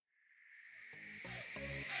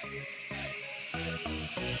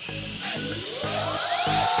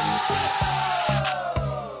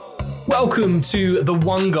Welcome to the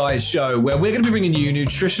One Guys Show, where we're going to be bringing you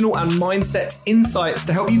nutritional and mindset insights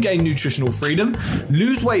to help you gain nutritional freedom,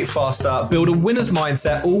 lose weight faster, build a winner's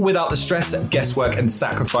mindset, all without the stress, guesswork, and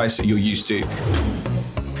sacrifice that you're used to.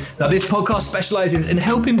 Now, this podcast specializes in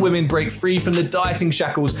helping women break free from the dieting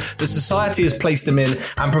shackles that society has placed them in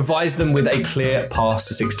and provides them with a clear path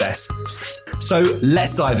to success. So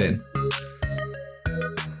let's dive in.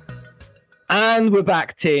 And we're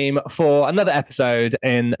back, team, for another episode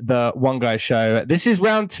in the One Guy Show. This is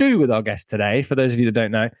round 2 with our guest today, for those of you that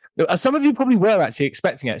don't know. Some of you probably were actually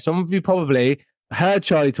expecting it. Some of you probably heard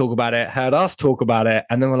Charlie talk about it, heard us talk about it,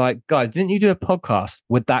 and then were like, guys, didn't you do a podcast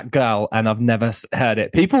with that girl? And I've never heard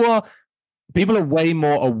it. People are way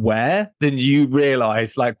more aware than you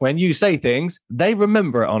realize. Like, when you say things, they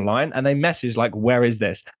remember it online and they message like, where is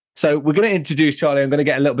this? So we're going to introduce Charlie. I'm going to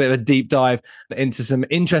get a little bit of a deep dive into some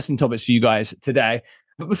interesting topics for you guys today.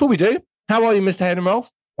 But before we do, how are you, Mr. Hayden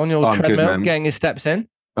Rolfe? On your treadmill, getting your steps in?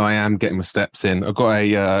 I am getting my steps in. I've got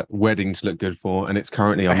a wedding to look good for, and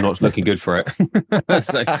I'm not looking good for it.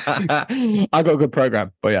 So. I've got a good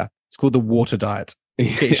program, but yeah, it's called the water diet.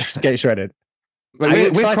 Get shredded. We're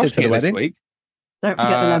excited for the wedding. This week. Don't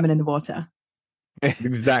forget the lemon in the water.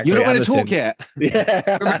 Exactly. You're not going to talk yet.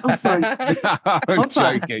 Yeah. I'm sorry. I'm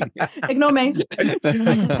joking. Ignore me.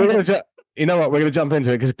 You know what? We're going to jump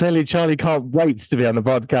into it because clearly Charlie can't wait to be on the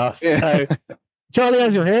podcast. Yeah. So, Charlie,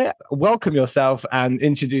 as you're here, welcome yourself and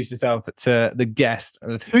introduce yourself to the guest,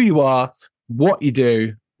 who you are, what you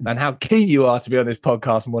do, and how keen you are to be on this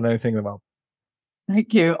podcast more than anything in the world.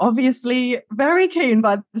 Thank you. Obviously, very keen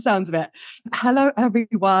by the sounds of it. Hello,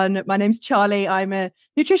 everyone. My name's Charlie. I'm a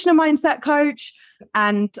nutritional mindset coach,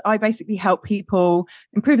 and I basically help people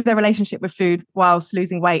improve their relationship with food whilst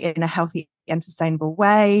losing weight in a healthy and sustainable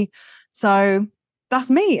way. So that's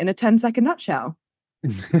me in a 10-second nutshell.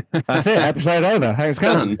 That's it. Episode over. Thanks,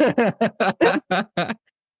 Colin.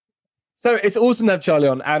 So it's awesome to have Charlie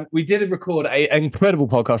on, and we did record an incredible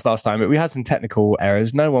podcast last time, but we had some technical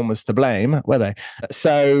errors. No one was to blame, were they?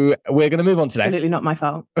 So we're going to move on today. Absolutely not my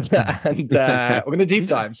fault. And we're going to deep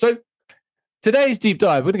dive. So today's deep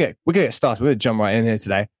dive, we're going to get started. We're going to jump right in here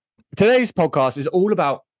today. Today's podcast is all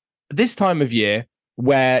about this time of year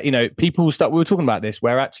where, people start, we were talking about this,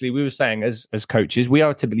 where actually we were saying as coaches, we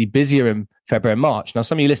are typically busier in February and March. Now,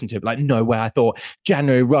 some of you listen to it, like, no way, I thought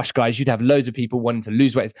January rush, guys, you'd have loads of people wanting to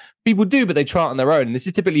lose weight. People do, but they try it on their own. And this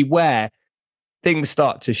is typically where things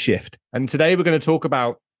start to shift. And today we're going to talk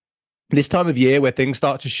about this time of year where things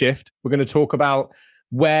start to shift. We're going to talk about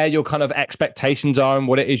where your kind of expectations are and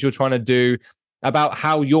what it is you're trying to do, about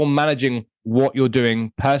how you're managing what you're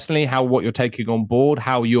doing personally, what you're taking on board,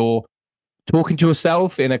 how you're talking to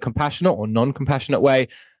yourself in a compassionate or non-compassionate way.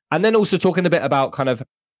 And then also talking a bit about kind of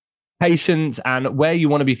patience and where you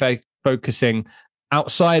want to be focusing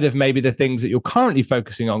outside of maybe the things that you're currently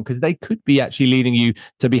focusing on, because they could be actually leading you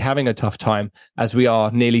to be having a tough time, as we are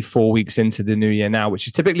nearly 4 weeks into the new year now, which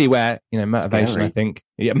is typically where, motivation, scary. I think.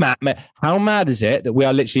 Yeah, how mad is it that we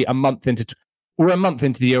are literally a month into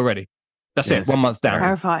the year already? That's it. 1 month down.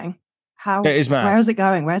 Terrifying. It is mad. Where is it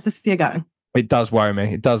going? Where's this year going? It does worry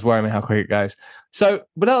me. It does worry me how quick it goes. So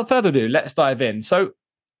without further ado, let's dive in. So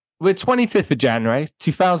we're 25th of January,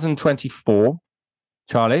 2024.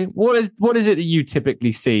 Charlie, what is it that you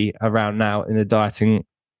typically see around now in the dieting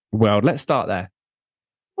world? Let's start there.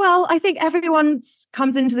 Well, I think everyone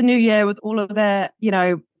comes into the new year with all of their,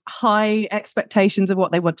 high expectations of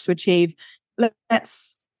what they want to achieve.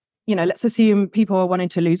 Let's assume people are wanting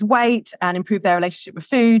to lose weight and improve their relationship with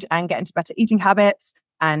food and get into better eating habits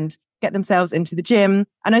and get themselves into the gym.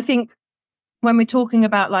 And I think when we're talking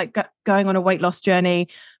about like going on a weight loss journey,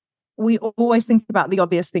 we always think about the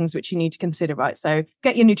obvious things which you need to consider, right? So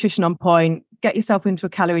get your nutrition on point, get yourself into a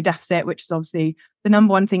calorie deficit, which is obviously the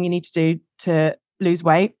number one thing you need to do to lose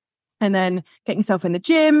weight. And then getting yourself in the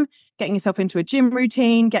gym, getting yourself into a gym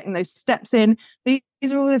routine, getting those steps in. These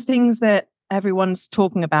are all the things that everyone's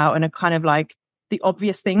talking about and are kind of like the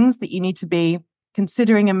obvious things that you need to be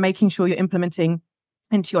considering and making sure you're implementing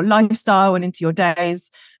into your lifestyle and into your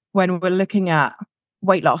days when we're looking at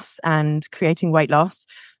weight loss and creating weight loss.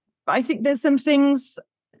 But I think there's some things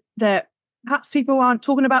that perhaps people aren't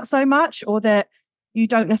talking about so much, or that you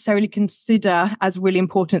don't necessarily consider as really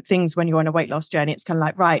important things when you're on a weight loss journey. It's kind of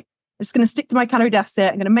like, right, I'm just going to stick to my calorie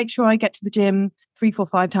deficit. I'm going to make sure I get to the gym 3, 4,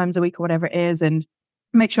 5 times a week or whatever it is, and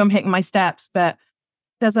make sure I'm hitting my steps. But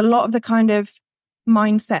there's a lot of the kind of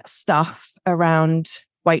mindset stuff around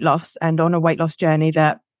weight loss and on a weight loss journey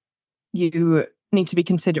that you need to be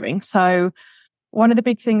considering. So one of the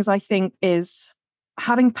big things I think is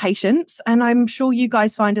having patience. And I'm sure you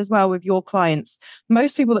guys find as well with your clients,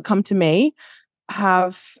 most people that come to me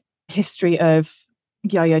have history of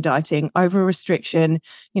yo-yo dieting, over restriction,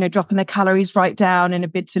 dropping their calories right down in a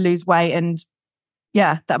bid to lose weight. And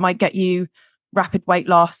yeah, that might get you rapid weight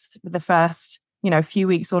loss for the first, few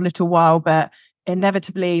weeks or little while. But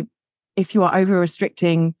inevitably, if you are over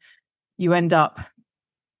restricting, you end up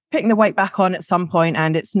putting the weight back on at some point,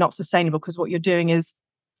 and it's not sustainable because what you're doing is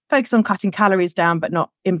focus on cutting calories down, but not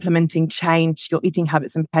implementing change your eating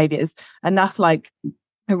habits and behaviors. And that's like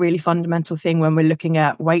a really fundamental thing when we're looking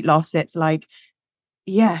at weight loss. It's like,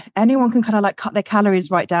 yeah, anyone can kind of like cut their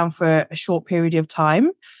calories right down for a short period of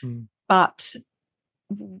time. But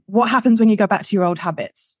what happens when you go back to your old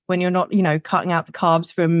habits, when you're not, cutting out the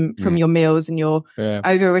carbs from your meals and you're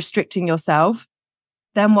over restricting yourself?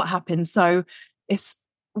 Then what happens? So it's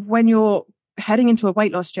when you're heading into a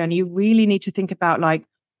weight loss journey, you really need to think about like,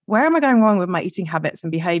 where am I going wrong with my eating habits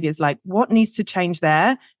and behaviors? Like, what needs to change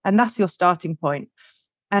there? And that's your starting point.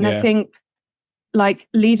 And I think like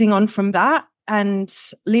leading on from that and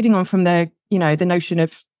leading on from the, the notion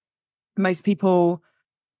of most people,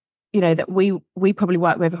 that we probably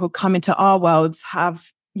work with who come into our worlds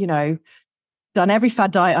have, done every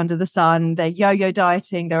fad diet under the sun. They're yo-yo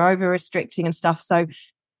dieting, they're over restricting and stuff. So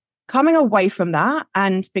coming away from that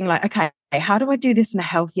and being like, okay, how do I do this in a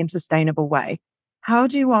healthy and sustainable way? How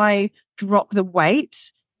do I drop the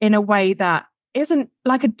weight in a way that isn't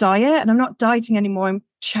like a diet? And I'm not dieting anymore. I'm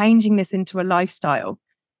changing this into a lifestyle.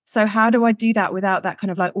 So how do I do that without that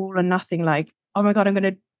kind of like all or nothing? Like, oh my God, I'm going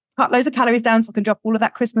to cut loads of calories down so I can drop all of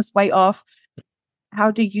that Christmas weight off. How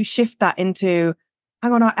do you shift that into,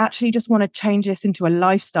 hang on, I actually just want to change this into a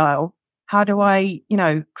lifestyle. How do I,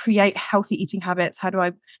 create healthy eating habits? How do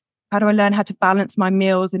I learn how to balance my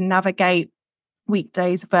meals and navigate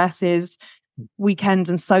weekdays versus weekends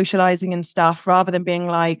and socializing and stuff, rather than being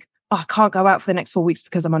like, oh, I can't go out for the next 4 weeks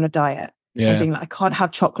because I'm on a diet. And being like, I can't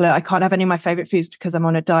have chocolate. I can't have any of my favorite foods because I'm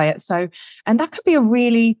on a diet. So, and that could be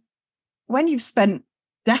when you've spent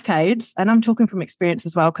decades, and I'm talking from experience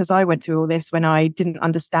as well, because I went through all this when I didn't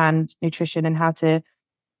understand nutrition and how to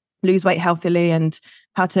lose weight healthily and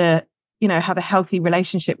how to, have a healthy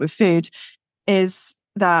relationship with food, is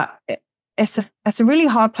that it's a really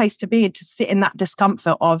hard place to be, to sit in that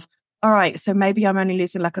discomfort of, all right, so maybe I'm only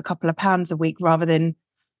losing like a couple of pounds a week rather than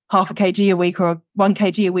half a kg a week or 1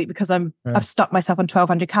 kg a week because I've stuck myself on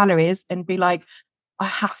 1,200 calories, and be like, I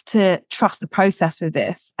have to trust the process with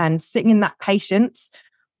this, and sitting in that patience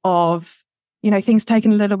of, things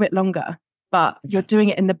taking a little bit longer, but you're doing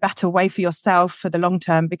it in the better way for yourself for the long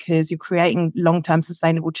term, because you're creating long-term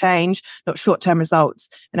sustainable change, not short-term results.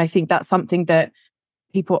 And I think that's something that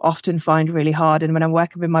people often find really hard. And when I'm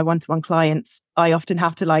working with my one-to-one clients, I often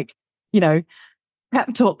have to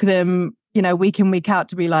pep talk them, week in, week out,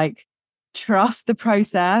 to be like, trust the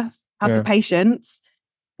process, have the patience.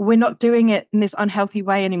 We're not doing it in this unhealthy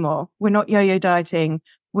way anymore. We're not yo-yo dieting.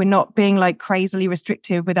 We're not being like crazily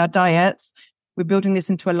restrictive with our diets. We're building this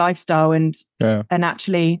into a lifestyle and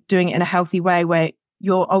actually doing it in a healthy way where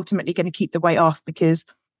you're ultimately going to keep the weight off, because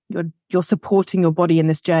you're supporting your body in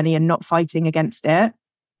this journey and not fighting against it.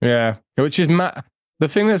 Yeah, which is mad. The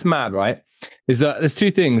thing that's mad, right, is that there's two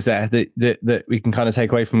things there that we can kind of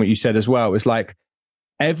take away from what you said as well. It's like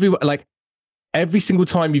every single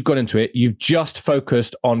time you've got into it, you've just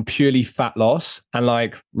focused on purely fat loss and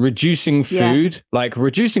like reducing food,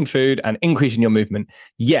 and increasing your movement.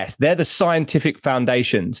 Yes, they're the scientific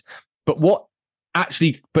foundations, but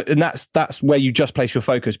that's where you just place your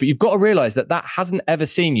focus. But you've got to realize that hasn't ever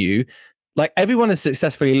seen you, like, everyone has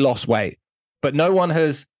successfully lost weight, but no one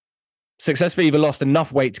has successfully either lost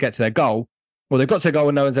enough weight to get to their goal, or they've got to their goal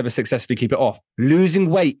and no one's ever successfully keep it off.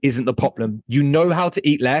 Losing weight isn't the problem. You know how to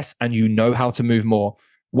eat less and you know how to move more.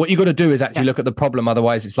 What you got to do is actually look at the problem.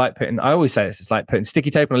 Otherwise, it's like I always say this, it's like putting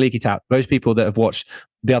sticky tape on a leaky tap. Those people that have watched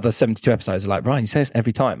the other 72 episodes are like, Ryan, you say this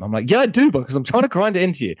every time. I'm like, yeah, I do, because I'm trying to grind it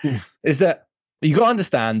into you. Is that you got to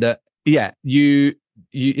understand that, you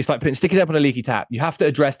it's like putting sticky tape on a leaky tap. You have to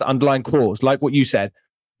address the underlying cause, like what you said.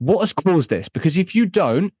 What has caused this? Because if you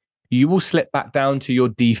don't, you will slip back down to your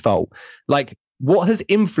default. Like, what has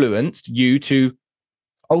influenced you to,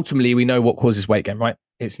 ultimately, we know what causes weight gain, right?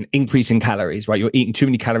 It's an increase in calories, right? You're eating too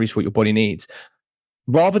many calories for what your body needs.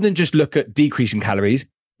 Rather than just look at decreasing calories,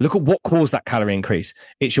 look at what caused that calorie increase.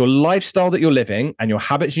 It's your lifestyle that you're living, and your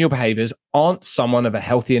habits and your behaviors aren't someone of a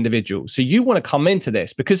healthy individual. So you want to come into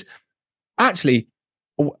this, because actually,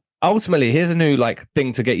 ultimately, here's a new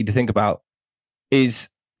thing to get you to think about is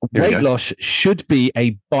weight loss should be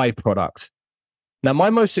a byproduct. Now, my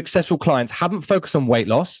most successful clients haven't focused on weight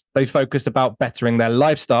loss. They focused about bettering their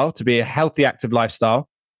lifestyle to be a healthy, active lifestyle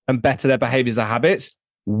and better their behaviors and habits.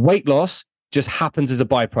 Weight loss just happens as a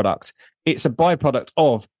byproduct. It's a byproduct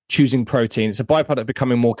of choosing protein. It's a byproduct of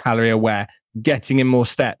becoming more calorie aware, getting in more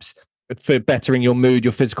steps for bettering your mood,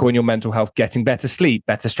 your physical and your mental health, getting better sleep,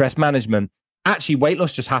 better stress management. Actually, weight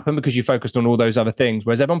loss just happened because you focused on all those other things,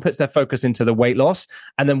 whereas everyone puts their focus into the weight loss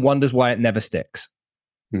and then wonders why it never sticks.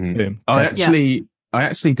 Mm. I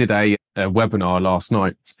actually did a webinar last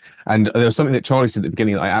night, and there was something that Charlie said at the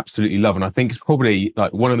beginning that I absolutely love, and I think it's probably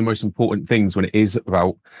like one of the most important things when it is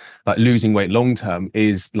about like losing weight long term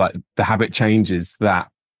is like the habit changes that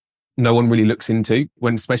no one really looks into,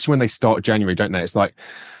 especially when they start January, don't they? It's like,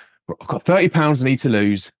 I've got 30 pounds I need to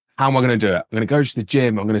lose. How am I going to do it? I'm going to go to the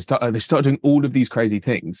gym. I'm going to start. They start doing all of these crazy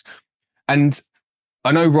things, and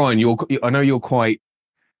I know Ryan, I know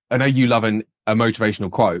you love a motivational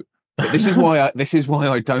quote. But this is why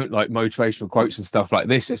I don't like motivational quotes and stuff like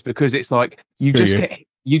this. It's because it's like you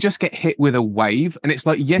just get hit with a wave, and it's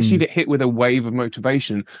like, yes, you get hit with a wave of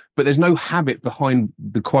motivation, but there's no habit behind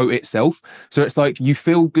the quote itself. So it's like you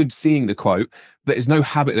feel good seeing the quote, but there's no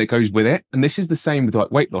habit that goes with it. And this is the same with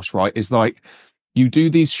like weight loss, right? It's like you do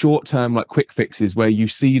these short-term like quick fixes where you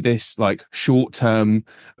see this like short-term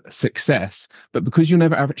success, but because you're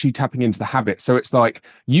never actually tapping into the habit. So it's like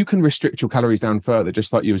you can restrict your calories down further,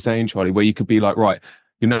 just like you were saying, Charlie, where you could be like, right,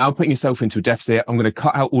 you're now putting yourself into a deficit. I'm going to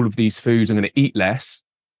cut out all of these foods. I'm going to eat less,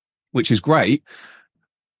 which is great.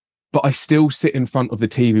 But I still sit in front of the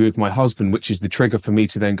TV with my husband, which is the trigger for me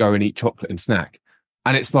to then go and eat chocolate and snack.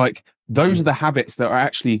 And it's like, those are the habits that are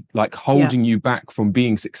actually like holding you back from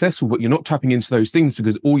being successful, but you're not tapping into those things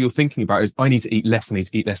because all you're thinking about is, I need to eat less, I need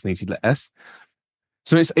to eat less, I need to eat less.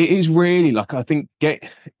 So it is really like, I think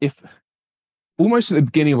if almost at the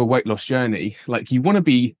beginning of a weight loss journey, like you want to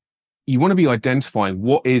be identifying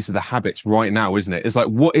what is the habits right now, isn't it? It's like,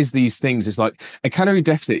 what is these things? It's like a calorie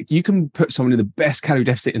deficit. You can put someone in the best calorie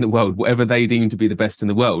deficit in the world, whatever they deem to be the best in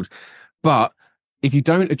the world. But if you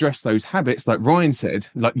don't address those habits, like Ryan said,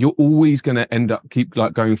 like you're always going to end up keep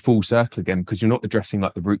like going full circle again because you're not addressing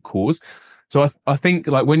like the root cause. So I think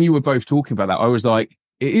like when you were both talking about that, I was like,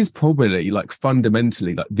 it is probably like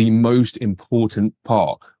fundamentally like the most important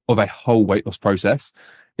part of a whole weight loss process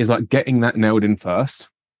is like getting that nailed in first.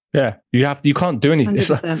 Yeah, you can't do anything.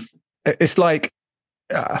 It's like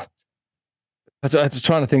I was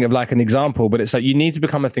trying to think of like an example, but it's like you need to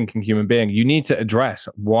become a thinking human being. You need to address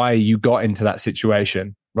why you got into that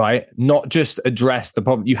situation, right? Not just address the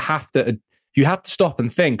problem. You have to stop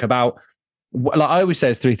and think about, like I always say,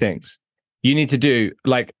 there's three things you need to do.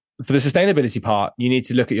 Like for the sustainability part, you need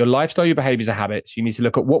to look at your lifestyle, your behaviors and habits. You need to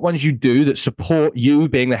look at what ones you do that support you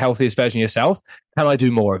being the healthiest version of yourself. Can I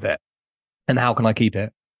do more of it? And how can I keep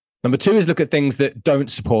it? Number two is look at things that don't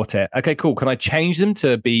support it. Okay, cool. Can I change them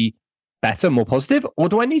to be better, more positive, or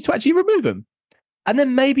do I need to actually remove them? And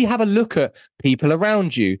then maybe have a look at people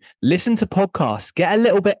around you, listen to podcasts, get a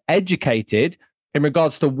little bit educated in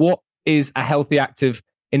regards to what is a healthy, active,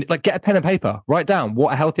 like get a pen and paper, write down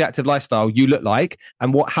what a healthy, active lifestyle you look like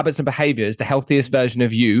and what habits and behaviors the healthiest version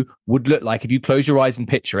of you would look like if you close your eyes and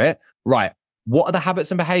picture it. Right. What are the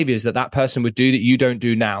habits and behaviors that person would do that you don't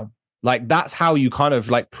do now? Like that's how you kind of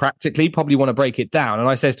like practically probably want to break it down. And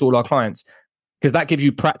I say this to all our clients, because that gives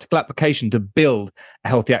you practical application to build a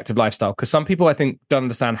healthy, active lifestyle. Because some people, I think, don't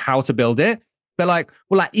understand how to build it. They're like,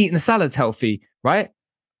 well, like eating a salad's healthy, right?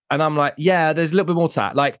 And I'm like, yeah, there's a little bit more to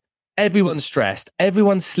that. Like everyone's stressed.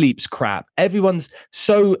 Everyone sleeps crap. Everyone's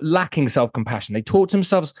so lacking self-compassion. They talk to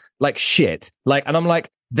themselves like shit. Like, and I'm like,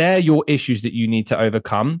 they're your issues that you need to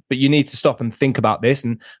overcome, but you need to stop and think about this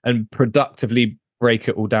and productively break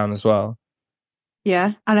it all down as well.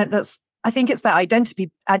 Yeah. And I think it's that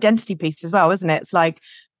identity piece as well, isn't it? It's like,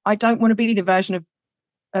 I don't want to be the version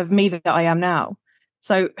of me that I am now.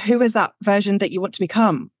 So who is that version that you want to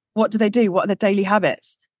become? What do they do? What are their daily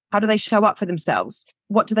habits? How do they show up for themselves?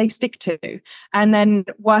 What do they stick to? And then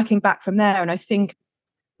working back from there. And I think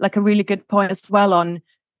like a really good point as well on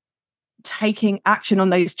taking action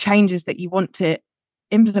on those changes that you want to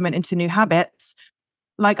implement into new habits,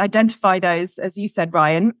 like identify those, as you said,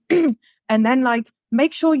 Ryan, and then like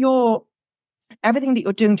make sure everything that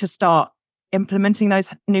you're doing to start implementing those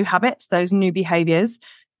new habits, those new behaviors,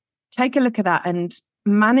 take a look at that and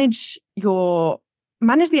manage the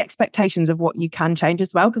expectations of what you can change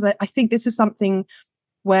as well. Because I think this is something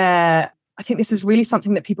where I think this is really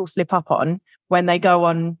something that people slip up on when they go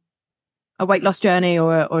on a weight loss journey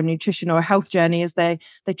or a nutrition or a health journey, is they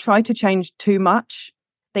try to change too much.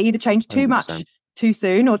 They either change too 100%. Much too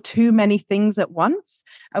soon or too many things at once.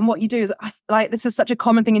 And what you do is like, this is such a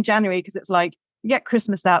common thing in January because it's like, you get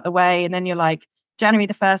Christmas out the way, and then you're like January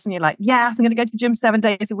the 1st, and you're like, yes, I'm going to go to the gym 7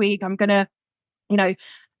 days a week. I'm going to,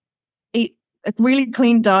 eat a really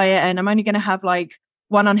clean diet, and I'm only going to have like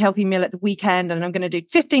one unhealthy meal at the weekend, and I'm going to do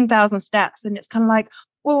 15,000 steps. And it's kind of like,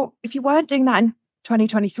 well, if you weren't doing that in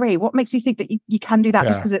 2023, what makes you think that you can do that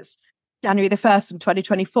just because it's January the 1st of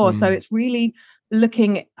 2024? So it's really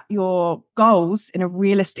looking at your goals in a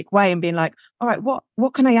realistic way and being like, all right,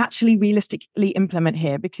 what can I actually realistically implement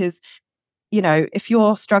here? Because, if you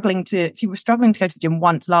were struggling to go to the gym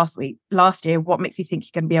once last year, what makes you think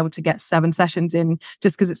you're going to be able to get 7 sessions in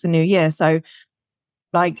just because it's a new year? So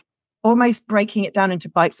like almost breaking it down into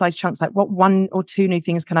bite-sized chunks, like what 1 or 2 new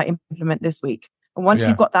things can I implement this week? And once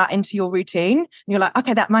you've got that into your routine, and you're like,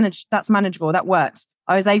 okay, that's manageable, that works.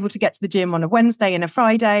 I was able to get to the gym on a Wednesday and a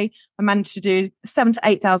Friday. I managed to do 7,000 to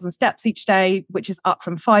 8,000 steps each day, which is up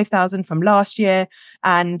from 5,000 from last year.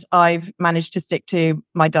 And I've managed to stick to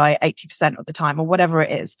my diet 80% of the time, or whatever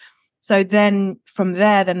it is. So then from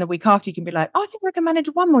there, then the week after, you can be like, oh, I think I can manage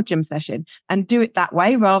 1 more gym session, and do it that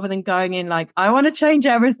way, rather than going in like, I want to change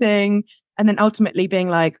everything. And then ultimately being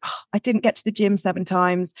like, oh, I didn't get to the gym 7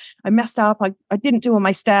 times. I messed up. I didn't do all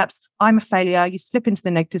my steps. I'm a failure. You slip into the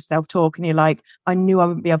negative self-talk, and you're like, I knew I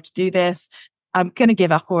wouldn't be able to do this. I'm going to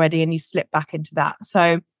give up already. And you slip back into that.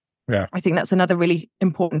 So I think that's another really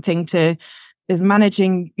important thing is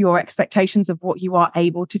managing your expectations of what you are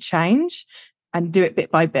able to change, and do it bit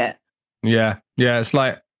by bit. Yeah. It's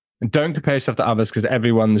like, don't compare yourself to others, because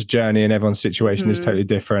everyone's journey and everyone's situation is totally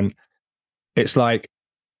different. It's like,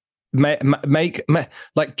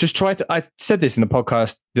 just try to, I said this in the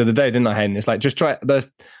podcast the other day, didn't I, Hayden? It's like, just try. The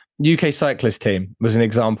UK cyclist team was an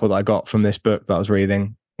example that I got from this book that I was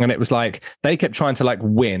reading. And it was like, they kept trying to like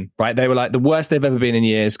win, right? They were like the worst they've ever been in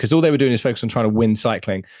years, because all they were doing is focus on trying to win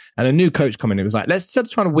cycling. And a new coach coming in, it was like, let's, instead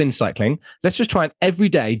of trying to win cycling, let's just try and every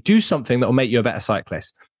day do something that will make you a better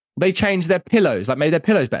cyclist. They changed their pillows, like made their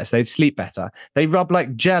pillows better, so they'd sleep better. They rubbed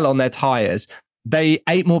like gel on their tires. They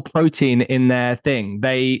ate more protein in their thing.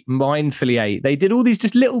 They mindfully ate. They did all these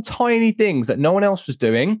just little tiny things that no one else was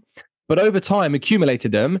doing, but over time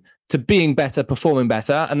accumulated them to being better, performing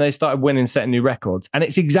better, and they started winning, setting new records. And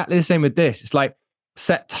it's exactly the same with this. It's like,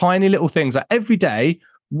 set tiny little things. Like every day,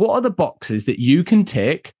 what are the boxes that you can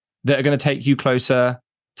tick that are going to take you closer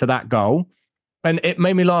to that goal? And it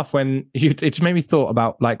made me laugh when it just made me thought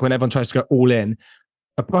about like when everyone tries to go all in.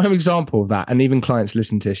 A prime example of that, and even clients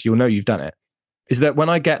listen to this, you'll know you've done it, is that when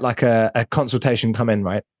I get like a consultation come in,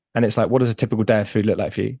 right? And it's like, what does a typical day of food look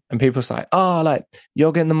like for you? And people say, oh, like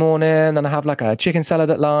yoga in the morning, then I have like a chicken salad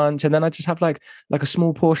at lunch, and then I just have like a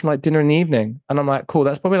small portion like dinner in the evening. And I'm like, cool,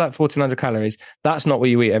 that's probably like 1,400 calories. That's not what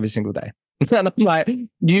you eat every single day. And I'm like,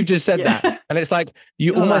 you just said that. And it's like,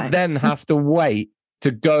 you almost then have to wait to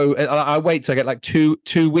go. And I wait till I get like two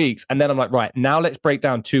weeks. And then I'm like, right, now let's break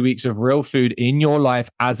down 2 weeks of real food in your life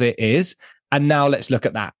as it is. And now let's look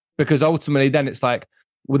at that. Because ultimately then it's like,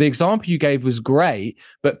 well, the example you gave was great,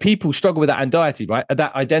 but people struggle with that identity, right?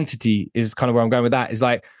 That identity is kind of where I'm going with that. Is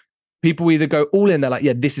like, people either go all in, they're like,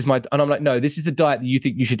 yeah, this is my, and I'm like, no, this is the diet that you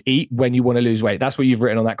think you should eat when you want to lose weight. That's what you've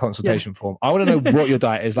written on that consultation form. I want to know what your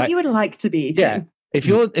diet is like. What you would like to be eating. Yeah. If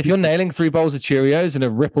you're nailing 3 bowls of Cheerios and a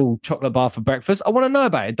Ripple chocolate bar for breakfast, I want to know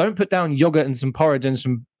about it. Don't put down yogurt and some porridge and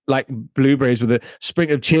some like blueberries with a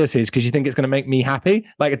sprig of chia seeds because you think it's going to make me happy.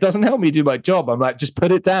 Like, it doesn't help me do my job. I'm like, just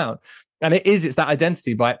put it down. And it's that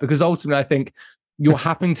identity, right? Because ultimately, I think you're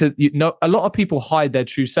having to, a lot of people hide their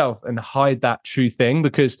true self and hide that true thing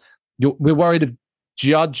because we're worried of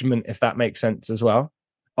judgment, if that makes sense as well.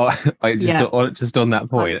 Just on that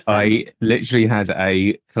point, I literally had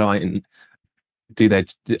a client do their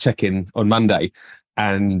check-in on Monday,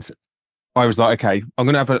 and I was like, okay, I'm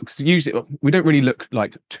going to have a, because usually we don't really look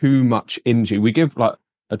like too much into, we give like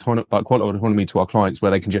a ton of like quite a lot of autonomy to our clients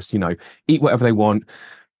where they can just, eat whatever they want.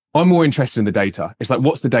 I'm more interested in the data. It's like,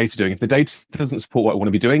 what's the data doing? If the data doesn't support what I want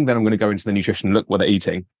to be doing, then I'm going to go into the nutrition and look what they're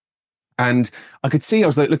eating. And I could see, I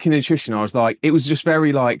was like looking at nutrition. I was like, it was just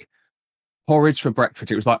very like porridge for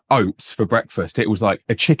breakfast. It was like oats for breakfast. It was like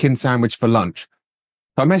a chicken sandwich for lunch.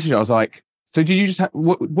 So I messaged her. I was like, so did you just have,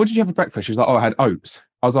 what did you have for breakfast? She was like, oh, I had oats.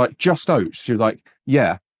 I was like, just oats? She was like,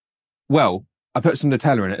 yeah. Well, I put some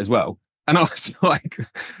Nutella in it as well. And I was like,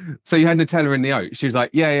 so you had Nutella in the oats? She was like,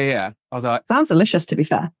 yeah. I was like, sounds delicious, to be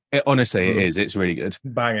fair. Honestly, it is. It's really good.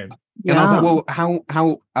 Banging. And I was like, well,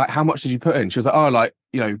 how much did you put in? She was like, oh, like,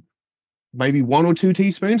 maybe 1 or 2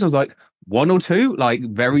 teaspoons. I was like, 1 or 2? Like,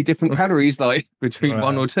 very different calories, like between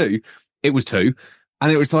 1 or 2. It was 2.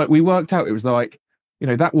 And it was like, we worked out, it was like,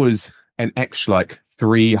 that was an extra like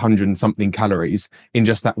 300 and something calories in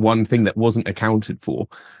just that one thing that wasn't accounted for.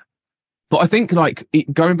 But I think like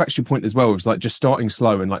going back to your point as well, it's like just starting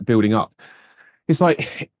slow and like building up. It's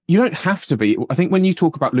like you don't have to be. I think when you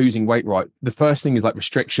talk about losing weight, right, the first thing is like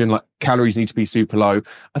restriction, like calories need to be super low.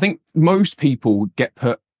 I think most people get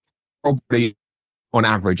put probably on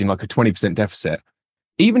average in like a 20% deficit.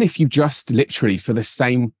 Even if you just literally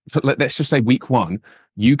let's just say week 1,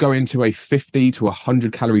 you go into a 50 to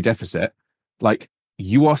 100 calorie deficit, like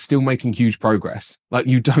you are still making huge progress. Like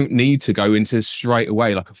you don't need to go into straight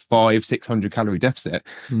away like a 500-600 calorie deficit.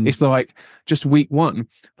 It's like just week 1.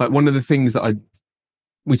 Like one of the things that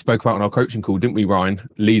we spoke about on our coaching call, didn't we, Ryan,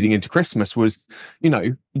 leading into Christmas was,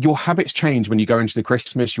 your habits change when you go into the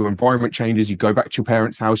Christmas, your environment changes, you go back to your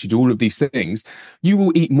parents' house, you do all of these things, you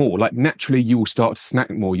will eat more. Like naturally, you will start to snack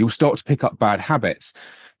more. You'll start to pick up bad habits.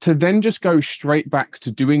 To then just go straight back to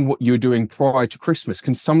doing what you were doing prior to Christmas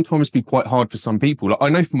can sometimes be quite hard for some people. Like I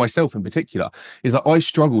know for myself in particular, is that I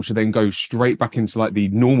struggle to then go straight back into like the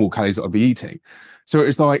normal calories that I'd be eating. So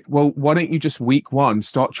it's like, well, why don't you just week 1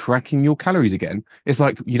 start tracking your calories again? It's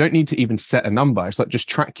like, you don't need to even set a number. It's like, just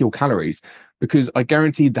track your calories, because I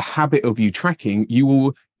guarantee the habit of you tracking, you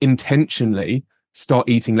will intentionally start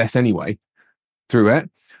eating less anyway through it.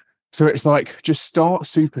 So it's like, just start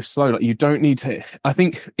super slow. Like you don't need to, I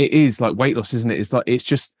think it is like weight loss, isn't it? It's like, it's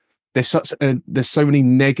just, there's so many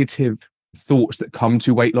negative thoughts that come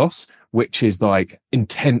to weight loss, which is like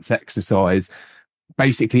intense exercise,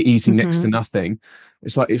 basically eating next to nothing.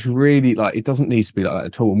 It's like, it's really like, it doesn't need to be like that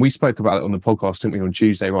at all. And we spoke about it on the podcast, didn't we, on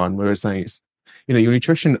Tuesday, Ryan, where we were saying it's, your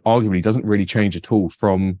nutrition arguably doesn't really change at all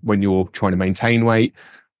from when you're trying to maintain weight,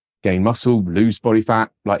 gain muscle, lose body fat.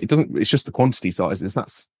 Like it's just the quantity sizes.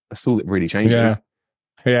 That's all that really changes.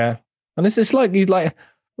 Yeah. And it's just like,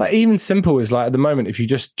 like even simple is like at the moment, if you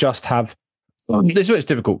just have, this is where it's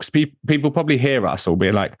difficult because people probably hear us or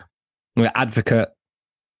be like, we're advocate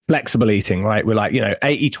flexible eating, right? We're like,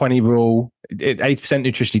 80-20 rule, 80%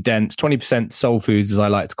 nutritionally dense, 20% soul foods, as I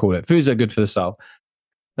like to call it. Foods are good for the soul.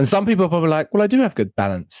 And some people are probably like, well, I do have good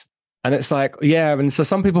balance. And it's like, yeah. And so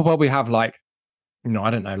some people probably have like,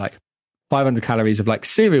 I don't know, like 500 calories of like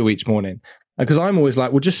cereal each morning. Because I'm always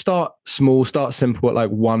like, well, just start small, start simple at like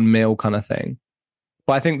 1 meal kind of thing.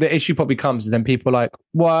 But I think the issue probably comes is then people are like,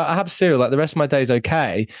 well, I have cereal, like the rest of my day is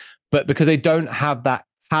okay. But because they don't have that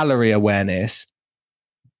calorie awareness,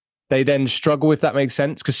 they then struggle, if that makes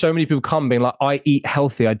sense. Because so many people come being like, I eat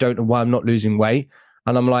healthy, I don't know why I'm not losing weight.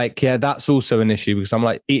 And I'm like, yeah, that's also an issue, because I'm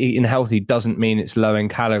like, eating healthy doesn't mean it's low in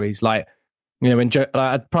calories. Like, when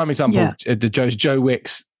a prime example, Joe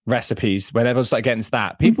Wick's recipes, when everyone started getting to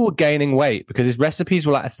that, people were gaining weight because his recipes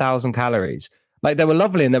were like 1,000 calories. Like they were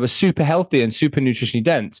lovely and they were super healthy and super nutritionally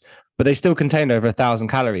dense, but they still contained over 1,000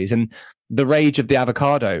 calories. And the rage of the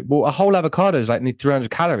avocado, well, a whole avocado is like 300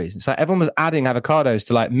 calories. It's like everyone was adding avocados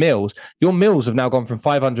to like meals. Your meals have now gone from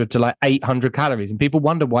 500 to like 800 calories, and people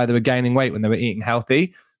wonder why they were gaining weight when they were eating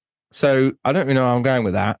healthy. So I don't really know where I'm going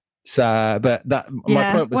with that. So, but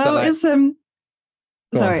my point was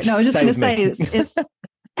sorry, no, I was just going to say it's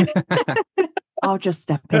I'll just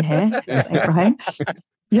step in here, Abraham.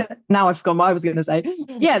 Yeah, now I've forgotten what I was going to say.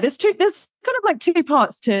 Yeah, there's kind of like 2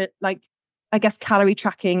 parts to like, I guess, calorie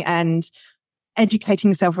tracking and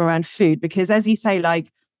educating yourself around food. Because as you say, like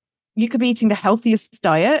you could be eating the healthiest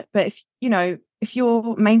diet, but if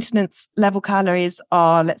your maintenance level calories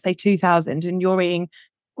are, let's say 2,000, and you're eating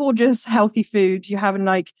gorgeous healthy food, you're having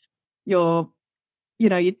like your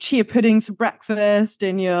chia puddings for breakfast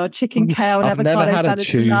and your chicken kale and avocado salad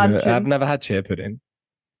for lunch. I've never had chia pudding.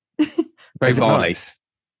 Very nice.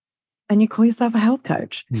 And you call yourself a health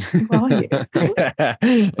coach? Who are you?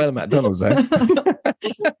 Well, McDonald's there.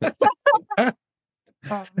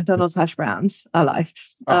 McDonald's hash browns are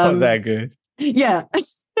life. They're good. Yeah.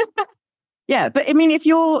 Yeah, but I mean, if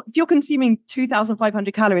you're consuming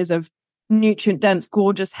 2,500 calories of nutrient dense,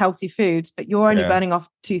 gorgeous, healthy foods, but you're only burning off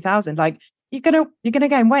 2,000, like you're gonna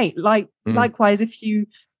gain weight. Like likewise, if you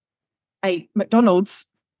ate McDonald's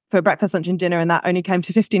for breakfast, lunch, and dinner, and that only came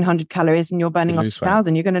to 1,500 calories, and you're burning off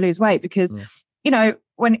 1,000, you're going to lose weight. Because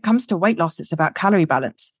when it comes to weight loss, it's about calorie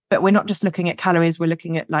balance. But we're not just looking at calories; we're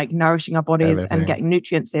looking at like nourishing our bodies and getting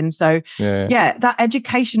nutrients in. So that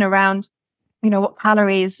education around what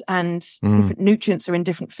calories and different nutrients are in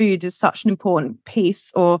different foods is such an important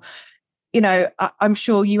piece. Or I'm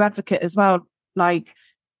sure you advocate as well, like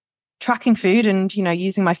tracking food and,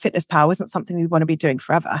 using MyFitnessPal isn't something we want to be doing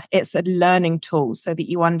forever. It's a learning tool so that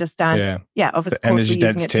you understand, of course, we're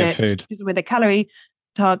using it to with a calorie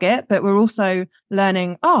target, but we're also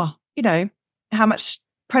learning, how much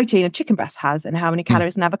protein a chicken breast has, and how many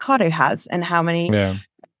calories an avocado has, and how many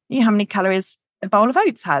calories a bowl of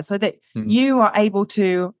oats has, so that you are able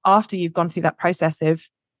to, after you've gone through that process of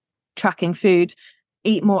tracking food,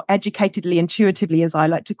 eat more educatedly, intuitively, as I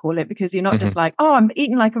like to call it, because you're not just like, oh, I'm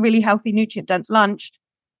eating like a really healthy, nutrient-dense lunch.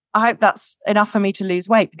 I hope that's enough for me to lose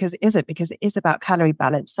weight, because it isn't, because it is about calorie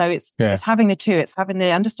balance. So it's having the two. It's having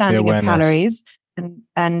the understanding of calories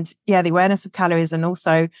and the awareness of calories, and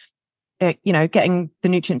also, getting the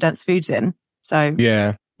nutrient-dense foods in. So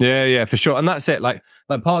yeah, for sure. And that's it. Like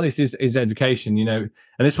part of this is education, and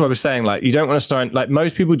this is what I was saying. Like, you don't want to start, like,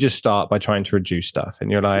 most people just start by trying to reduce stuff.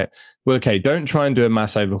 And you're like, well, okay, don't try and do a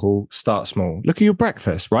mass overhaul. Start small. Look at your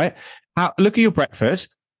breakfast, right? Look at your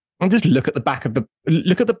breakfast and just look at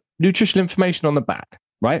the nutritional information on the back,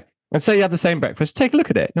 right? And say you have the same breakfast, take a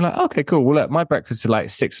look at it. You're like, okay, cool. Well, look, my breakfast is like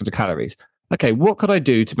 600 calories. Okay, what could I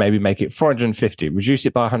do to maybe make it 450, reduce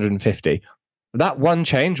it by 150? That one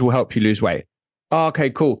change will help you lose weight. Oh, okay,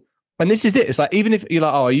 cool. And this is it. It's like, even if you're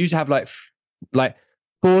like, oh, I usually have like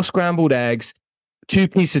 4 scrambled eggs, 2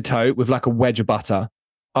 pieces of toast with like a wedge of butter.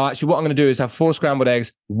 Actually, what I'm going to do is have 4 scrambled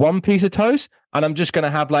eggs, 1 piece of toast, and I'm just going to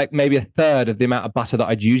have like maybe a third of the amount of butter that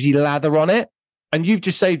I'd usually lather on it. And you've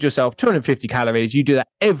just saved yourself 250 calories. You do that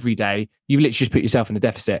every day. You literally just put yourself in a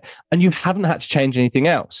deficit, and you haven't had to change anything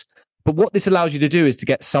else. But what this allows you to do is to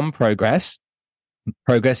get some progress.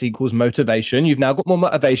 Progress equals motivation. You've now got more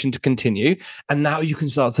motivation to continue. And now you can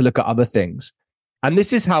start to look at other things. And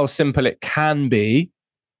this is how simple it can be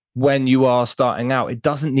when you are starting out. It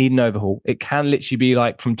doesn't need an overhaul. It can literally be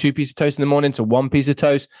like from 2 pieces of toast in the morning to 1 piece of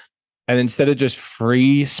toast. And instead of just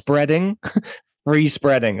free spreading,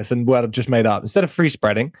 it's a word I've just made up. Instead of free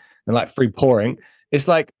spreading and like free pouring, it's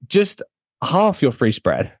like just half your free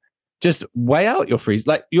spread. Just weigh out your free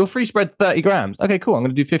spread 30 grams. Okay, cool. I'm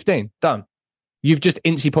going to do 15. Done. You've just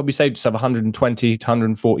instantly probably saved yourself 120 to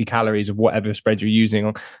 140 calories of whatever spread you're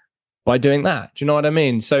using by doing that. Do you know what I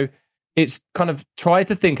mean? So it's kind of try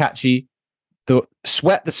to think, actually,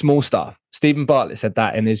 sweat the small stuff. Stephen Bartlett said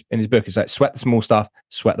that in his book. It's like, sweat the small stuff,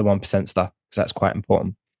 sweat the 1% stuff, because that's quite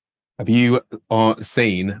important. Have you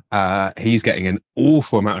seen he's getting an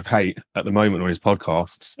awful amount of hate at the moment on his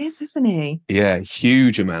podcasts? Yes, isn't he? Yeah,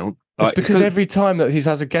 huge amount. It's because every time that he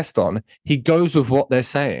has a guest on, he goes with what they're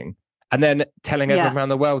saying and then telling everyone around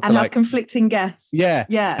the world and that's conflicting guests. Yeah.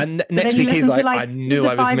 And so next week he's like, I knew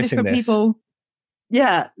I was missing this. People.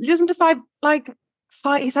 Yeah. Listen to five,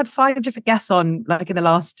 he's had 5 different guests on like in the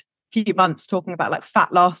last few months talking about like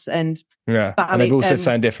fat loss and and they've all said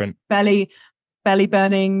something different. Belly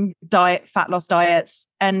burning diet, fat loss diets,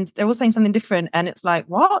 and they're all saying something different. And it's like,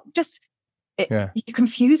 what? You're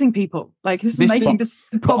confusing people. Like this is making this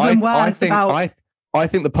problem worse. I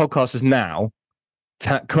think the podcast is now.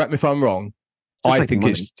 Correct me if I'm wrong. I think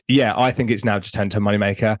it's now just turned to a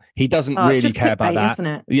moneymaker. He doesn't really care about that. Isn't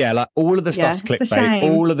it? Yeah, like all of the stuff's clickbait.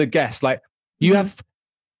 All of the guests, like you have.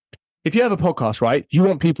 If you have a podcast, right, you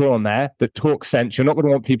want people on there that talk sense. You're not going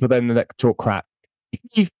to want people then that talk crap.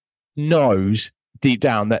 He knows deep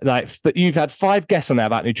down that that you've had 5 guests on there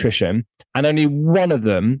about nutrition, and only one of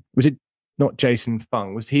them was it. Not Jason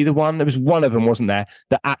Fung. Was he the one? There was one of them, wasn't there,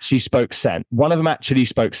 that actually spoke sense. One of them actually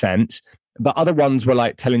spoke sense. But other ones were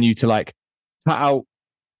like telling you to like cut out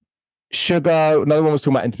sugar. Another one was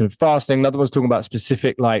talking about intermittent fasting. Another one was talking about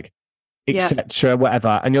specific like etc.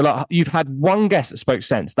 whatever. And you're like, you've had one guest that spoke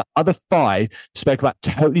sense. The other 5 spoke about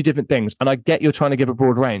totally different things. And I get you're trying to give a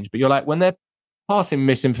broad range, but you're like, when they're passing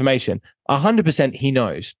misinformation, 100% he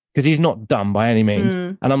knows, because he's not dumb by any means.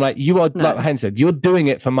 And I'm like, you are, like Hen said, you're doing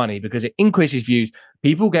it for money because it increases views.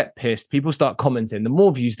 People get pissed. People start commenting. The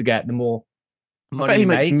more views to get, the more money he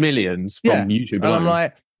makes millions from YouTube. And I'm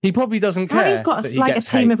like, he probably doesn't care. He's got a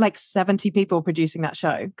team of like 70 people producing that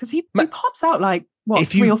show, because he pops out like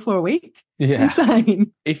 3 or 4 a week. It's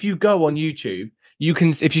insane. If you go on YouTube, you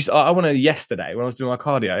can. I went yesterday when I was doing my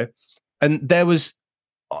cardio, and there was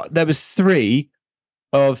 3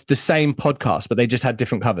 of the same podcast, but they just had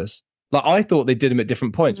different covers. Like I thought they did them at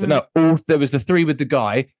different points, but no. There was the 3 with the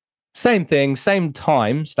guy, same thing, same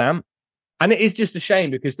time stamp, and it is just a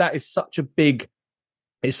shame because that is such a big.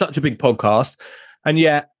 It's such a big podcast. And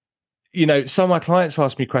yet, some of my clients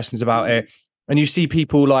ask me questions about it. And you see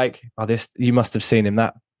people like, you must have seen him,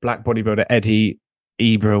 that black bodybuilder, Eddie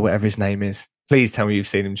Ebra, whatever his name is. Please tell me you've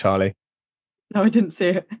seen him, Charlie. No, I didn't see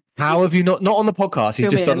it. How have you not on the podcast? He's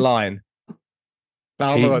just online.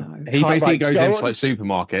 He basically goes into like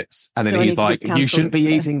supermarkets and then he's like, you shouldn't be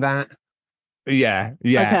eating that. Yeah.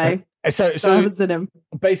 Okay. So I haven't seen him.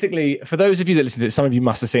 Basically, for those of you that listen to it, some of you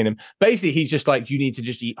must have seen him. Basically, he's just like, you need to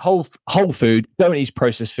just eat whole food. Don't eat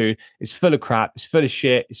processed food. It's full of crap. It's full of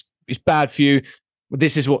shit. It's bad for you.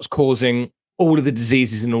 This is what's causing all of the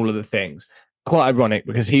diseases and all of the things. quite ironic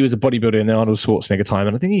because he was a bodybuilder in the Arnold Schwarzenegger time,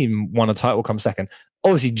 and I think he even won a title, come second.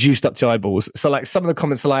 Obviously, juiced up to eyeballs. So, like, some of the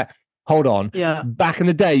comments are like, hold on. Yeah. Back in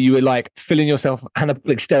the day, you were like filling yourself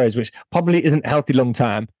anabolic steroids, which probably isn't healthy long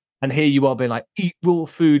term. And here you are being like, eat raw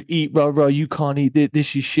food, eat raw, you can't eat this,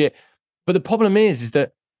 this is shit. But the problem is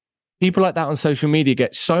that people like that on social media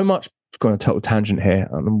get so much, going on a total tangent here,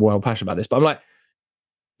 I'm well passionate about this, but I'm like,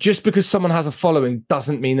 just because someone has a following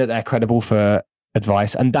doesn't mean that they're credible for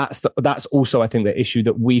advice. And that's also, I think, the issue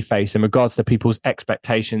that we face in regards to people's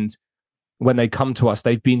expectations when they come to us.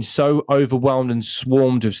 They've been so overwhelmed and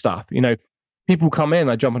swarmed of stuff. You know, people come in,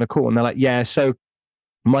 I jump on a call and they're like, yeah, so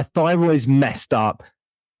my thyroid's messed up.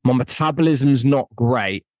 My metabolism's not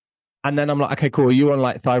great. And then I'm like, okay, cool. Are you on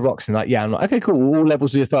like thyroxine? Like, yeah. I'm like, okay, cool. All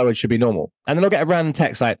levels of your thyroid should be normal. And then I'll get a random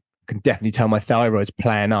text like, I can definitely tell my thyroid's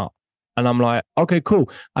playing up. And I'm like, okay, cool.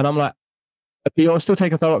 And I'm like, but you'll still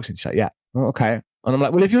take a thyroxine? She's like, yeah. Oh, okay. And I'm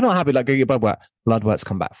like, well, if you're not happy, like, go get blood work. Blood work's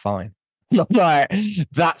come back fine. And I'm like,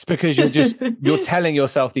 that's because you're telling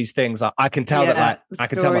yourself these things. Like, I can tell that, like, I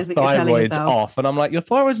can tell my thyroid's off. And I'm like, your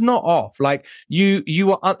thyroid's not off. Like, you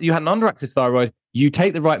had an underactive thyroid. You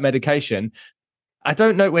take the right medication. I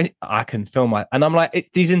don't know when I can feel and I'm like, it's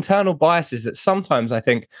these internal biases that sometimes I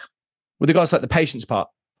think, with regards to like the patient's part,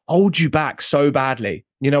 hold you back so badly.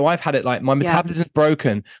 You know, I've had it like my metabolism's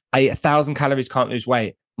broken. I eat 1,000 calories, can't lose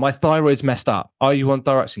weight. My thyroid's messed up. Are you on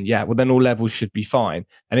thyroxine? Yeah. Well, then all levels should be fine.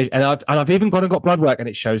 And I've even gone and got blood work and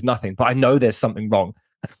it shows nothing, but I know there's something wrong.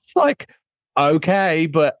 Like, okay,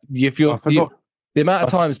 but if the amount of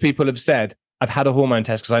times people have said, I've had a hormone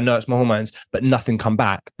test because I know it's my hormones, but nothing come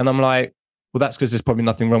back. And I'm like, well, that's because there's probably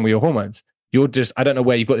nothing wrong with your hormones. I don't know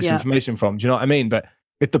where you've got this information from. Do you know what I mean? But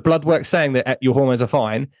if the blood work's saying that your hormones are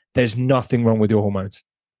fine, there's nothing wrong with your hormones.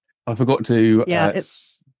 I forgot to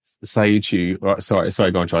say to you, right,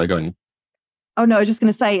 sorry, go on, Charlie, go on. Oh no, I was just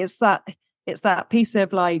going to say it's that piece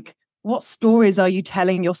of like, what stories are you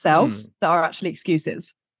telling yourself that are actually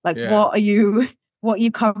excuses? Like, what are you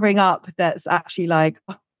covering up that's actually like,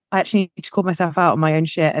 I actually need to call myself out on my own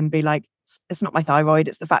shit and be like, it's not my thyroid.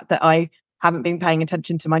 It's the fact that I haven't been paying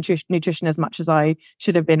attention to my nutrition as much as I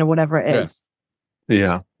should have been or whatever it is.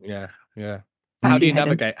 Yeah. How do you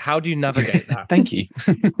navigate that? Thank you.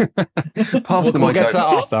 We'll get to that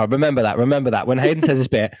after. Remember that. When Hayden says this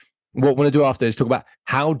bit, what we want to do after is talk about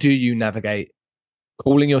how do you navigate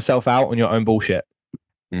calling yourself out on your own bullshit.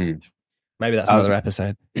 Maybe that's another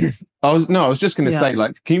episode. I was just going to say,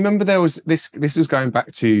 like, can you remember there was this was going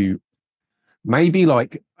back to maybe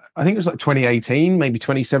like, I think it was like 2018, maybe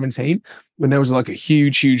 2017, when there was like a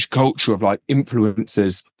huge culture of like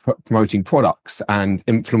influencers promoting products and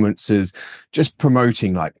influencers just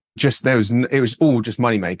promoting it was all just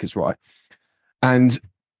money makers, right? And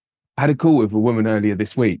I had a call with a woman earlier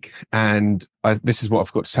this week, and this is what I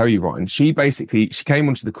forgot to tell you, Ryan. She came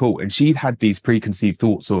onto the call and she'd had these preconceived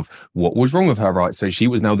thoughts of what was wrong with her, right? So she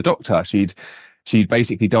was now the doctor. She'd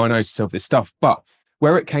basically diagnosed herself this stuff, but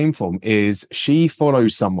where it came from is she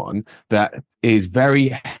follows someone that is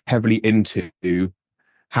very heavily into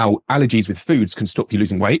how allergies with foods can stop you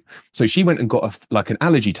losing weight. So she went and got an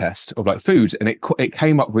allergy test of like foods, and it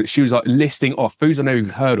came up with, she was like listing off foods I've never even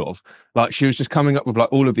heard of. Like, she was just coming up with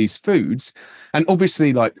like all of these foods. And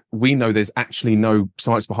obviously, like, we know there's actually no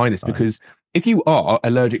science behind this, because if you are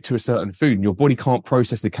allergic to a certain food and your body can't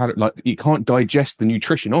process the calorie, like, you can't digest the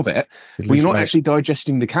nutrition of it, well, you're not actually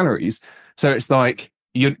digesting the calories. So it's like,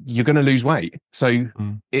 you're going to lose weight. So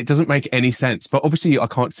it doesn't make any sense. But obviously I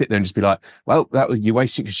can't sit there and just be like, well, that was you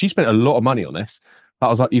wasting, because she spent a lot of money on this. But I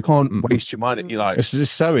was like, you can't waste your money. You're like, it's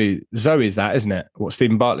just Zoe's that, isn't it? What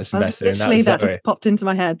Stephen Bartlett's invested in. Literally, that just popped into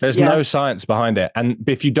my head. There's no science behind it. And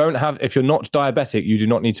if you're not diabetic, you do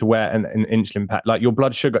not need to wear an insulin pad. Like, your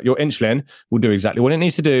blood sugar, your insulin will do exactly what it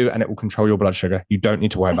needs to do, and it will control your blood sugar. You don't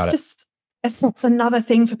need to worry about it. It's another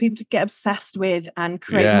thing for people to get obsessed with and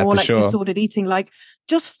create more like disordered eating. Like,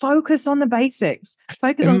 just focus on the basics.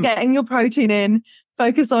 Focus on getting your protein in.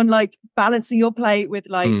 Focus on like balancing your plate with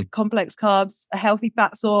like complex carbs, a healthy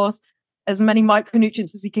fat source, as many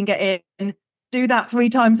micronutrients as you can get in. Do that 3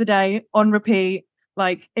 times a day on repeat.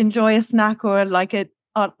 Like, enjoy a snack or like a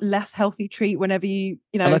less healthy treat whenever you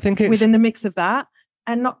know, and I think within the mix of that,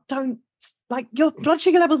 and don't. Like, your blood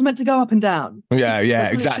sugar levels meant to go up and down. Yeah,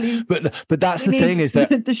 exactly. But that's the thing, is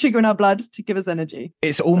that the sugar in our blood to give us energy.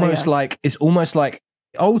 It's almost like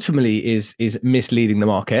ultimately is misleading the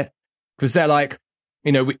market, because they're like,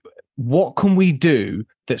 you know, what can we do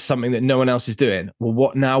that's something that no one else is doing? Well,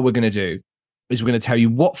 what now we're going to do is we're going to tell you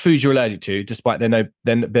what foods you're allergic to, despite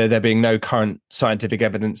there being no current scientific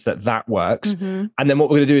evidence that works. And then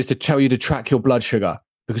what we're going to do is to tell you to track your blood sugar,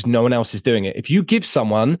 because no one else is doing it. If you give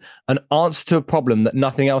someone an answer to a problem that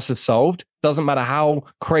nothing else has solved, doesn't matter how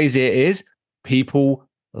crazy it is, people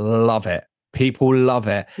love it. People love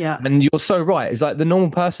it. Yeah. And you're so right. It's like the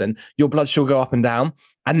normal person, your blood sugar go up and down.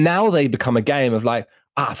 And now they become a game of like,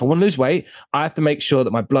 if I want to lose weight, I have to make sure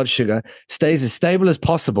that my blood sugar stays as stable as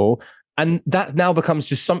possible. And that now becomes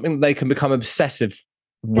just something that they can become obsessive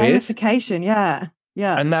with. Gamification, yeah.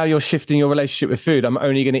 Yeah. And now you're shifting your relationship with food. I'm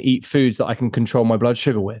only going to eat foods that I can control my blood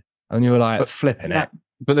sugar with. And you're like flipping it.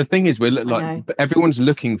 But the thing is, we're like, everyone's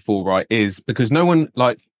looking for, right, is because no one,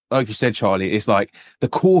 like you said, Charlie, it's like the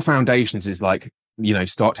core foundations is like, you know,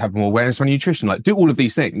 start to have more awareness on nutrition, like do all of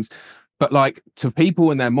these things. But like to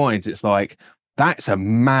people in their minds, it's like, that's a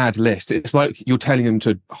mad list. It's like you're telling them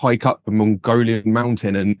to hike up a Mongolian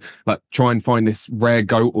mountain and like try and find this rare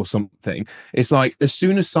goat or something. It's like as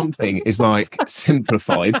soon as something is like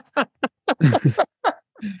simplified,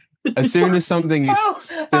 as soon as something is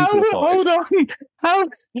simplified. Hold on.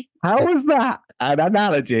 How was that an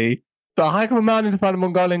analogy? To hike up a mountain to find a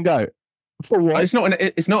Mongolian goat? For what? It's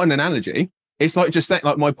not an analogy. It's like just saying,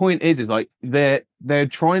 like my point is like they're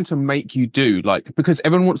trying to make you do like, because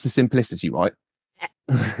everyone wants the simplicity, right?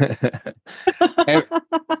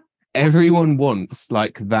 Everyone wants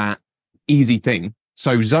like that easy thing.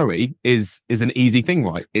 So Zoe is an easy thing,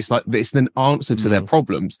 right? It's like it's an answer to their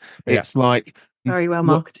problems. It's like very well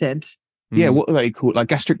marketed. What are they called? Like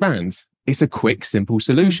gastric bands. It's a quick, simple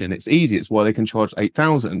solution. It's easy. It's why they can charge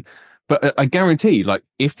 8,000. But I guarantee, like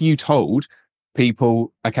if you told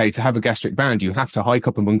people, okay, to have a gastric band, you have to hike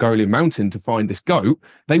up a Mongolian mountain to find this goat,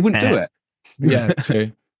 they wouldn't do it. Yeah,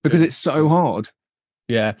 true. Because it's so hard.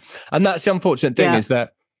 Yeah. And that's the unfortunate thing is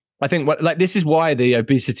that I think this is why the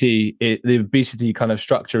obesity kind of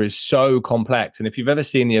structure is so complex. And if you've ever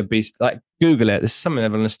seen the obesity, like Google it, this is something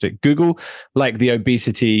everyone listens to. Google like the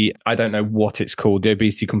obesity, I don't know what it's called, the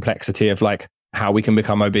obesity complexity of like how we can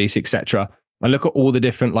become obese, etc. And look at all the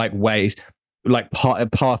different like ways, like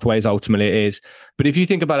pathways ultimately it is. But if you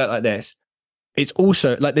think about it like this, it's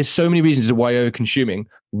also like there's so many reasons why you're consuming.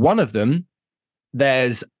 One of them,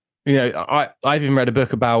 there's, you know, I've even read a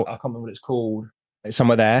book about, I can't remember what it's called, it's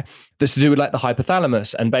somewhere there, that's to do with like the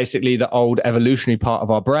hypothalamus and basically the old evolutionary part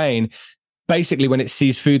of our brain. Basically, when it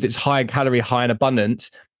sees food that's high in calorie, high in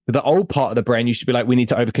abundance, the old part of the brain used to be like, we need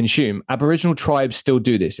to overconsume. Aboriginal tribes still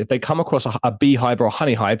do this. If they come across a beehive or a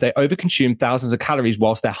honey hive, they overconsume thousands of calories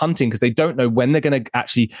whilst they're hunting because they don't know when they're going to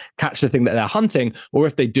actually catch the thing that they're hunting, or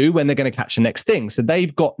if they do, when they're going to catch the next thing. So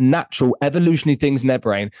they've got natural evolutionary things in their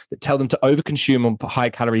brain that tell them to overconsume on high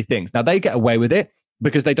calorie things. Now they get away with it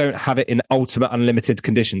because they don't have it in ultimate unlimited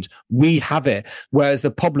conditions. We have it. Whereas the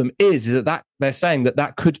problem is that they're saying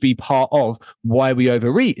that could be part of why we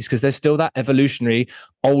overeat, is because there's still that evolutionary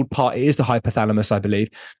old part. It is the hypothalamus, I believe,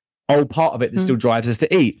 old part of it that still drives us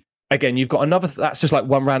to eat. Again, you've got another, that's just like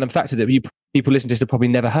one random factor that people listen to this have probably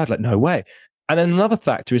never heard, like, no way. And then another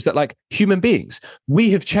factor is that like human beings, we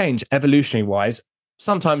have changed evolutionary wise.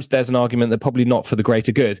 Sometimes there's an argument that probably not for the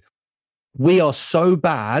greater good. We are so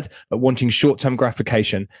bad at wanting short-term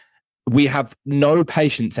gratification. We have no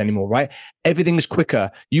patience anymore, right? Everything's quicker.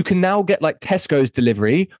 You can now get like Tesco's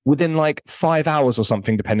delivery within like 5 hours or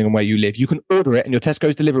something, depending on where you live. You can order it and your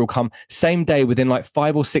Tesco's delivery will come same day within like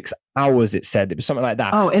 5 or 6 hours, it said. It was something like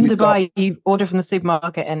that. Oh, in Dubai, you order from the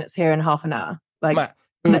supermarket and it's here in half an hour. Like,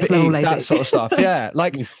 that sort of stuff. Yeah.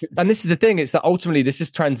 Like, and this is the thing, it's that ultimately this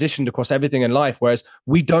is transitioned across everything in life, whereas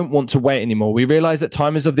we don't want to wait anymore. We realize that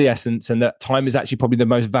time is of the essence and that time is actually probably the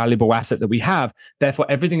most valuable asset that we have. Therefore,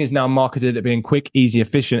 everything is now marketed at being quick, easy,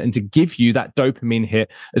 efficient, and to give you that dopamine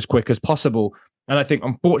hit as quick as possible. And I think,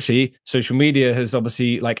 unfortunately, social media has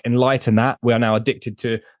obviously like enlightened that. We are now addicted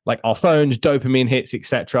to like our phones, dopamine hits,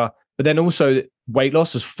 etc. But then also weight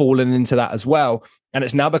loss has fallen into that as well. And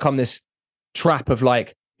it's now become this trap of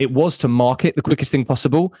like, it was to market the quickest thing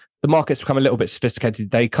possible. The market's become a little bit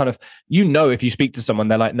sophisticated. They kind of, you know, if you speak to someone,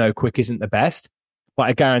 they're like, no, quick isn't the best. But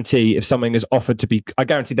I guarantee if something is offered to be, I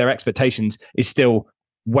guarantee their expectations is still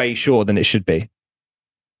way shorter than it should be.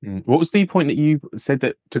 What was the point that you said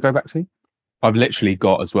that to go back to? I've literally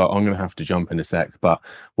got as well. I'm going to have to jump in a sec. But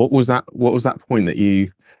what was that point that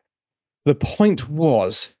you? The point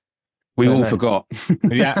was, we all forgot.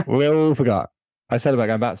 Yeah, we all forgot. I said about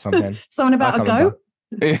going back to something. Something about a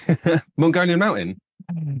goat? Mongolian mountain.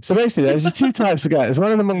 So basically, there's just two types of goat. There's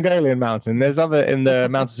one in the Mongolian mountain. There's other in the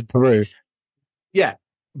mountains of Peru. Yeah.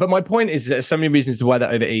 But my point is that there's so many reasons to why they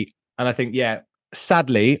overeat. And I think, yeah,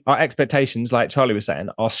 sadly, our expectations, like Charlie was saying,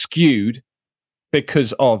 are skewed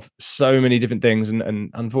because of so many different things.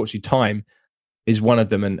 And unfortunately, time is one of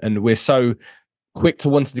them. And we're so quick to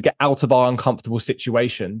wanting to get out of our uncomfortable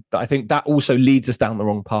situation, that I think that also leads us down the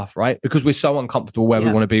wrong path, right? Because we're so uncomfortable where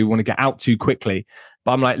we want to be, we want to get out too quickly.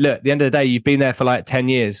 But I'm like, look, at the end of the day, you've been there for like 10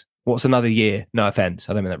 years. What's another year? No offense.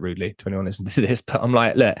 I don't mean that rudely to anyone listening to this, but I'm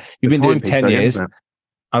like, look, you've been doing 10 years.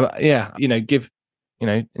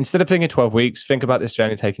 Instead of thinking 12 weeks, think about this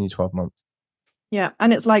journey taking you 12 months. Yeah.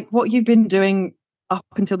 And it's like what you've been doing up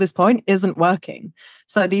until this point isn't working.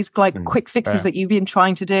 So these like quick fixes that you've been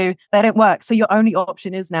trying to do, they don't work. So your only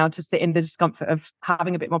option is now to sit in the discomfort of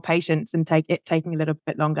having a bit more patience and taking a little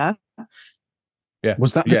bit longer. Yeah.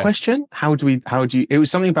 Was that the question? How do you, it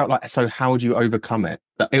was something about like, so how do you overcome it?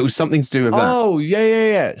 It was something to do with that. Oh,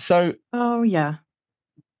 yeah. So,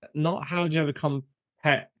 not how do you overcome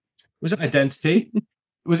pet. Was it identity?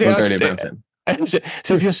 Was it Mongolian mountain?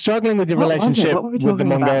 So if you're struggling with your relationship with the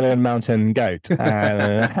Mongolian mountain goat,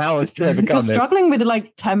 how is you overcome this? If you're struggling with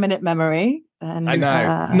like 10-minute memory, then I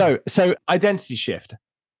know. No, so identity shift,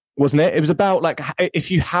 wasn't it? It was about like,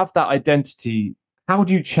 if you have that identity, how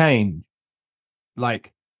do you change?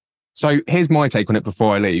 Like, so here's my take on it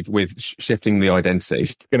before I leave with shifting the identity.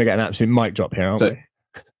 Going to get an absolute mic drop here, aren't we?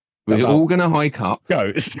 We're all going to hike up.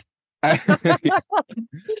 Goats. We're going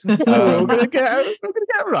to get a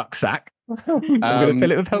rucksack. We're going to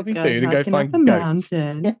fill it with healthy food and go find goats.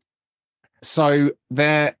 So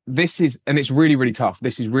this is, and it's really, really tough.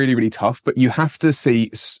 This is really, really tough, but you have to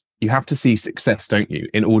see success, don't you,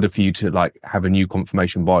 in order for you to like have a new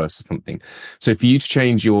confirmation bias or something. So for you to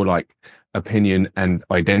change your like opinion and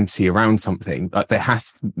identity around something, like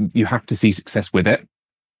you have to see success with it.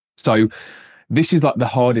 So this is like the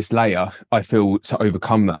hardest layer, I feel, to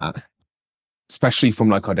overcome that, especially from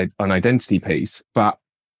like an identity piece. But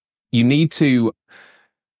you need to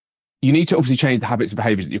obviously change the habits and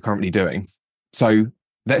behaviors that you're currently doing. So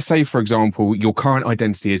let's say, for example, your current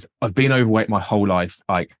identity is, I've been overweight my whole life.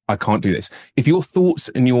 Like, I can't do this. If your thoughts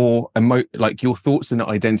and your thoughts and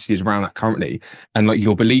identity is around that currently, and like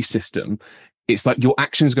your belief system, it's like your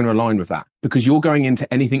action's going to align with that, because you're going into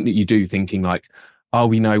anything that you do thinking like, oh,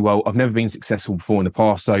 well, I've never been successful before in the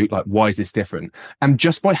past. So like, why is this different? And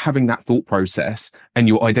just by having that thought process and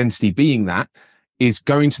your identity being that is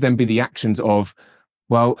going to then be the actions of,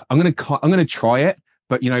 well, I'm going to try it.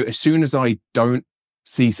 But, as soon as I don't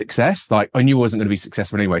see success, like I knew I wasn't going to be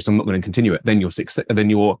successful anyway, so I'm not going to continue it. Then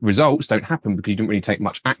your results don't happen because you didn't really take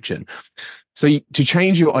much action. So to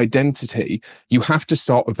change your identity, you have to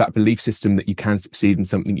start with that belief system that you can succeed in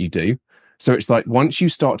something you do. So it's like, once you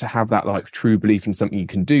start to have that like true belief in something you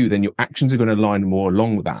can do, then your actions are going to align more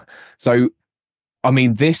along with that. So, I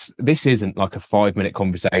mean, this isn't like a 5-minute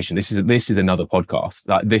conversation. This is another podcast.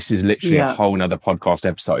 Like, this is literally a whole nother podcast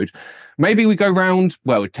episode. Maybe we go round,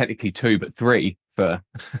 well, technically 2, but 3 for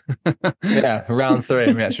round 3.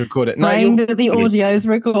 And we actually record it. The audio is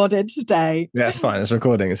recorded today. Yeah, it's fine. It's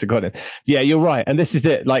recording. Yeah, you're right. And this is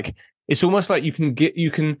it. Like, it's almost like you can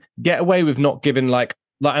get away with not giving like,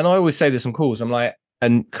 and I always say this on calls. I'm like,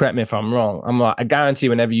 and correct me if I'm wrong, I'm like, I guarantee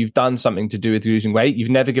whenever you've done something to do with losing weight, you've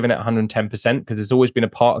never given it 110%, because there's always been a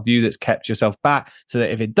part of you that's kept yourself back, so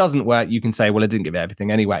that if it doesn't work, you can say, well, I didn't give it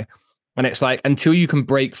everything anyway. And it's like, until you can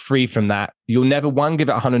break free from that, you'll never give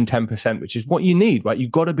it 110%, which is what you need, right?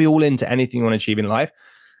 You've got to be all into anything you want to achieve in life.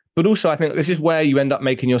 But also, I think this is where you end up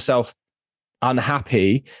making yourself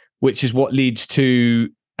unhappy, which is what leads to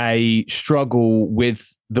a struggle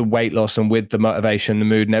with the weight loss and with the motivation, the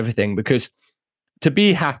mood and everything. Because to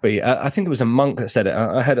be happy, I think it was a monk that said it,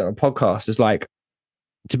 I heard it on a podcast, is like,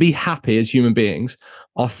 to be happy as human beings,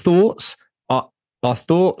 our thoughts,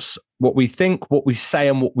 what we think, what we say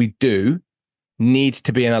and what we do needs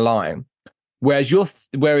to be in a line. Whereas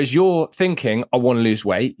you're thinking, I want to lose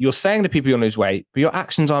weight, you're saying to people you want to lose weight, but your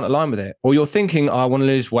actions aren't aligned with it. Or you're thinking, I want to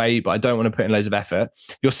lose weight, but I don't want to put in loads of effort.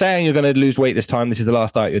 You're saying you're going to lose weight this time, this is the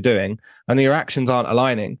last diet you're doing, and your actions aren't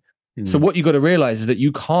aligning. So what you got to realize is that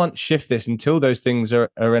you can't shift this until those things are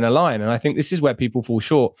in a line. And I think this is where people fall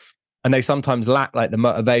short, and they sometimes lack like the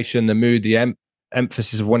motivation, the mood, the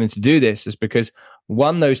emphasis of wanting to do this, is because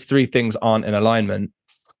 1, those 3 things aren't in alignment,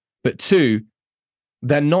 but 2,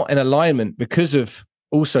 they're not in alignment because of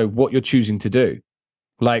also what you're choosing to do.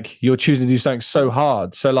 Like, you're choosing to do something so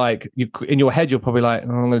hard. So like, in your head, you're probably like, oh,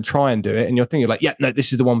 I'm going to try and do it. And you're thinking like, yeah, no,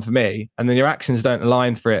 this is the one for me. And then your actions don't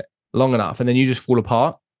align for it long enough. And then you just fall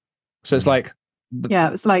apart. So it's like,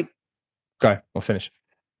 it's like, go, I'll finish.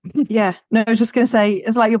 Yeah, no, I was just going to say,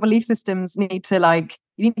 it's like your belief systems need to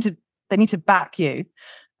they need to back you.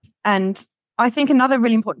 And I think another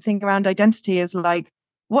really important thing around identity is like,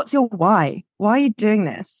 what's your why? Why are you doing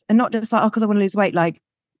this? And not just like, oh, because I want to lose weight. Like,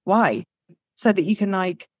 why? So that you can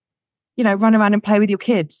like, run around and play with your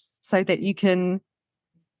kids, so that you can,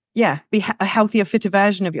 be a healthier, fitter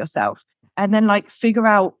version of yourself. And then like figure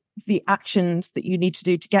out the actions that you need to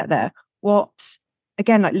do to get there.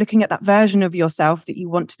 Again, like looking at that version of yourself that you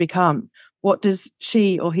want to become. What does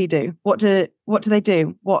she or he do? What do they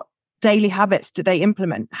do? What daily habits do they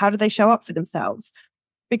implement? How do they show up for themselves?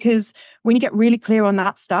 Because when you get really clear on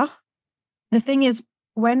that stuff, the thing is,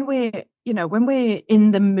 when we're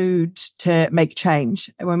in the mood to make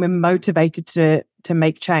change, when we're motivated to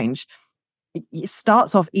make change, it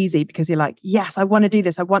starts off easy because you're like, yes, I want to do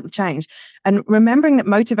this. I want the change. And remembering that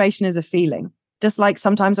motivation is a feeling, just like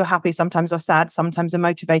sometimes we're happy, sometimes we're sad, sometimes we're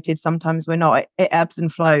motivated, sometimes we're not. It ebbs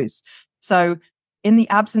and flows. So in the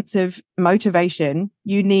absence of motivation,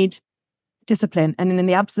 you need discipline. And in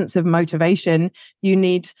the absence of motivation, you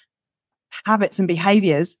need habits and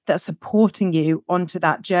behaviors that are supporting you onto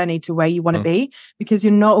that journey to where you want to be, because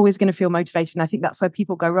you're not always going to feel motivated. And I think that's where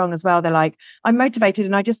people go wrong as well. They're like, I'm motivated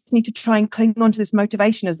and I just need to try and cling on to this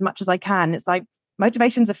motivation as much as I can. It's like,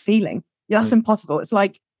 motivation's a feeling. That's impossible. It's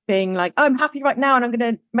like being like, oh, I'm happy right now and I'm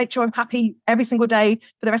going to make sure I'm happy every single day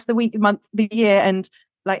for the rest of the week, the month, the year. And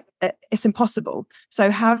like, it's impossible.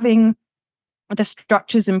 So having the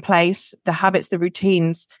structures in place, the habits, the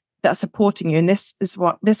routines that are supporting you. And this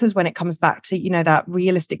is when it comes back to, that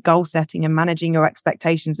realistic goal setting and managing your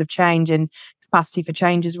expectations of change, and capacity for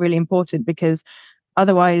change is really important, because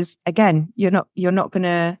otherwise, again, you're not going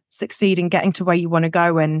to succeed in getting to where you want to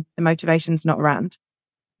go when the motivation's not around.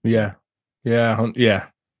 Yeah.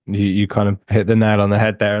 You kind of hit the nail on the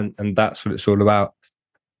head there, and that's what it's all about.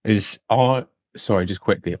 Sorry, just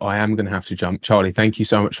quickly, I am going to have to jump. Charlie, thank you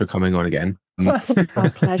so much for coming on again. My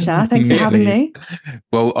pleasure. Thanks for having me.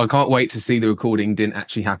 Well, I can't wait to see the recording didn't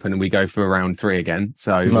actually happen and we go for round 3 again.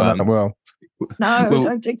 So, no,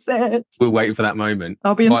 don't jinx it. We'll wait for that moment.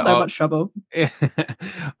 I'll be in so much trouble.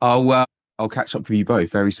 I'll catch up with you both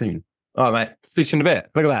very soon. All right, mate. Speak to you in a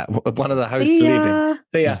bit. Look at that. One of the hosts leaving.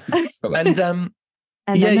 See ya.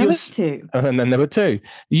 And then number 2. And then number 2.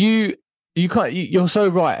 You're so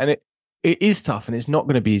right, and it is tough and it's not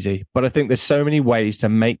going to be easy, but I think there's so many ways to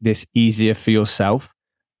make this easier for yourself,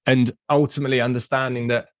 and ultimately understanding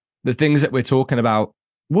that the things that we're talking about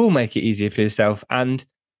will make it easier for yourself. And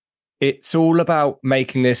it's all about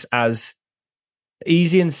making this as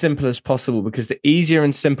easy and simple as possible, because the easier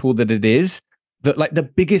and simple that it is, that like the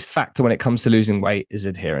biggest factor when it comes to losing weight is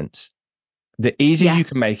adherence. The easier you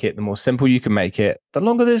can make it, the more simple you can make it, the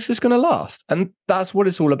longer this is going to last. And that's what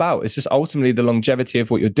it's all about. It's just ultimately the longevity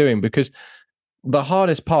of what you're doing, because the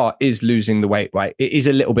hardest part is losing the weight, right? It is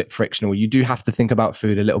a little bit frictional. You do have to think about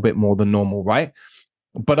food a little bit more than normal, right?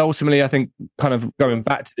 But ultimately, I think kind of going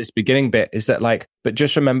back to this beginning bit is that but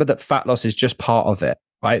just remember that fat loss is just part of it,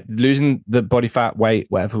 right? Losing the body fat, weight,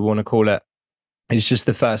 whatever we want to call it, is just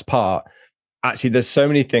the first part. Actually, there's so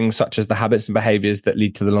many things such as the habits and behaviors that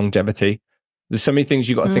lead to the longevity. There's so many things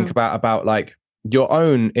you got to think about like your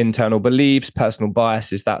own internal beliefs, personal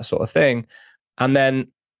biases, that sort of thing. And then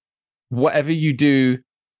whatever you do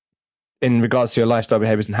in regards to your lifestyle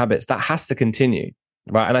behaviors and habits, that has to continue,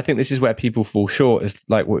 right? And I think this is where people fall short, is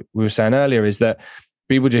like what we were saying earlier, is that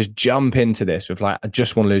people just jump into this with like, I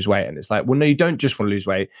just want to lose weight. And it's like, well, no, you don't just want to lose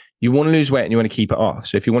weight. You want to lose weight and you want to keep it off.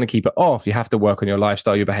 So if you want to keep it off, you have to work on your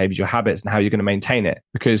lifestyle, your behaviors, your habits, and how you're going to maintain it.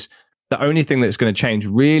 Because the only thing that's going to change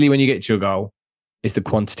really when you get to your goal is the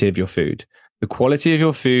quantity of your food, the quality of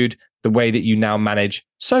your food, the way that you now manage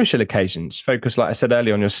social occasions. Focus, like I said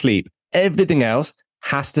earlier, on your sleep. Everything else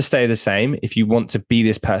has to stay the same if you want to be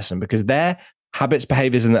this person, because they're habits,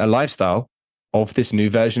 behaviors, and a lifestyle of this new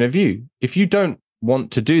version of you. If you don't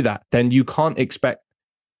want to do that, then you can't expect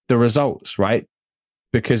the results, right?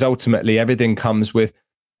 Because ultimately everything comes with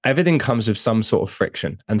some sort of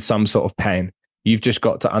friction and some sort of pain. You've just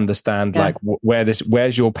got to understand like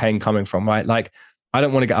where's your pain coming from, right? Like, I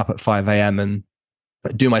don't want to get up at 5 a.m. and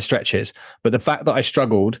do my stretches, but the fact that I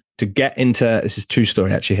struggled to get into, this is true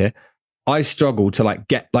story actually here. I struggled to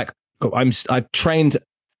I've trained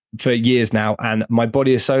for years now, and my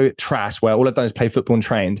body is so trash where all I've done is play football and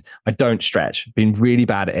trained. I don't stretch, been really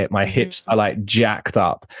bad at it. My hips are like jacked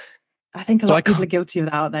up. I think a lot of people are guilty of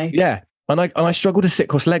that, aren't they? Yeah. And I struggled to sit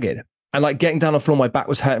cross-legged, and like getting down on the floor, my back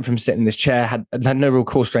was hurting from sitting in this chair. Had no real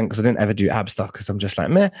core strength because I didn't ever do ab stuff because I'm just like,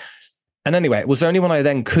 meh. And anyway, it was only when I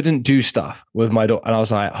then couldn't do stuff with my daughter, and I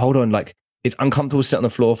was like, hold on, like it's uncomfortable to sit on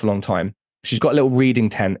the floor for a long time. She's got a little reading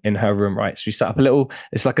tent in her room, right? So we set up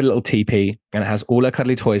it's like a little teepee, and it has all her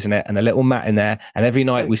cuddly toys in it and a little mat in there. And every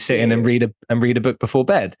night we sit in and read a book before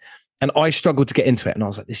bed. And I struggled to get into it. And I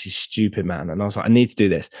was like, this is stupid, man. And I was like, I need to do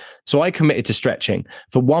this. So I committed to stretching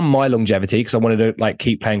for my longevity, because I wanted to like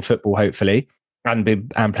keep playing football, hopefully, and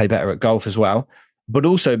play better at golf as well. but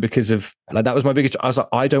also because of like, that was my biggest, I was like,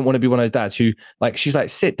 I don't want to be one of those dads who like, she's like,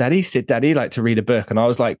 sit daddy, like to read a book. And I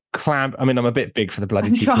was like, I'm a bit big for the bloody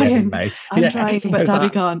TP anyway. I'm trying, but daddy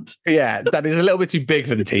can't. Yeah, daddy's a little bit too big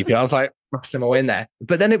for the TP. I was like, muscling my way in there.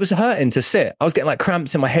 But then it was hurting to sit. I was getting like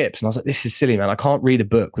cramps in my hips. And I was like, this is silly, man. I can't read a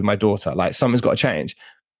book with my daughter. Like something's got to change.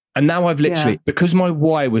 And now I've literally, because my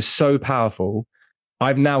why was so powerful,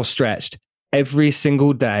 I've now stretched every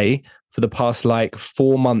single day for the past like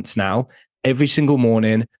 4 months now. Every single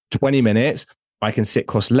morning, 20 minutes. I can sit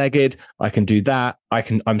cross-legged. I can do that.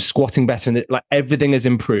 I'm squatting better. And like everything has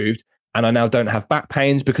improved. And I now don't have back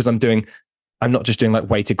pains because I'm not just doing like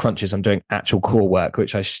weighted crunches. I'm doing actual core work,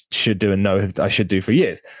 which I should do and know I should do for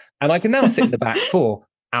years. And I can now sit in the back for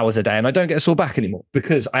hours a day and I don't get a sore back anymore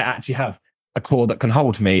because I actually have a core that can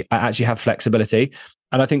hold me. I actually have flexibility.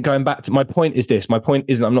 And I think going back to my point is this, my point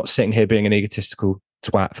isn't, I'm not sitting here being an egotistical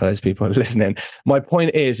twat for those people listening. My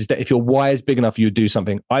point is that if your why is big enough, you would do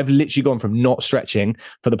something. I've literally gone from not stretching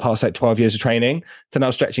for the past like 12 years of training to now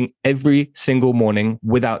stretching every single morning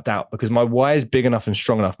without doubt, because my why is big enough and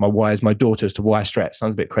strong enough. My why is my daughter as to why I stretch.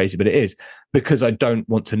 Sounds a bit crazy, but it is because I don't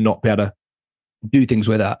want to not be able to do things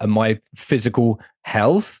with her. And my physical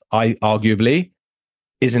health, I arguably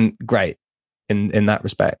isn't great in that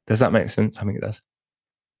respect. Does that make sense? I think it does.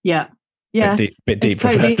 Yeah. Bit deep for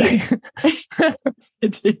first day.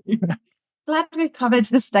 Glad we've covered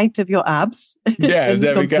the state of your abs. Yeah,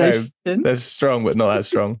 there we go. They're strong, but not that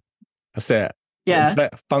strong. That's it. Yeah.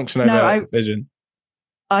 Function over vision.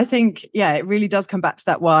 I think, it really does come back to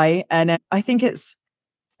that why. And I think is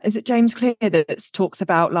it James Clear that talks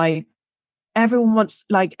about like, everyone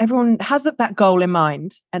has that goal in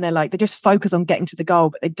mind and they're like, they just focus on getting to the goal,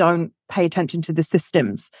 but they don't pay attention to the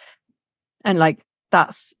systems. And like,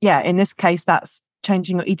 that's, in this case, that's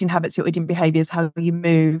changing your eating habits, your eating behaviors, how you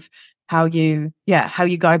move, how you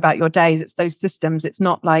go about your days. It's those systems. It's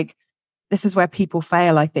not like, this is where people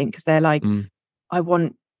fail, I think, because they're like, I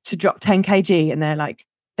want to drop 10 kg. And they're like,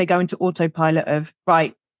 they go into autopilot of,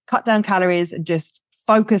 right, cut down calories and just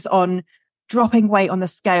focus on dropping weight on the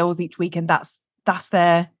scales each week. And that's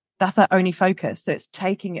their only focus. So it's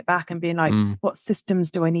taking it back and being like, what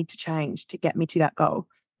systems do I need to change to get me to that goal?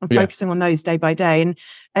 And focusing on those day by day.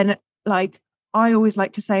 And like, I always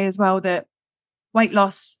like to say as well that weight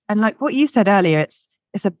loss, and like what you said earlier, it's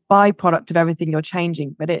a byproduct of everything you're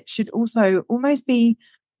changing, but it should also almost be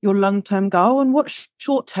your long-term goal. And what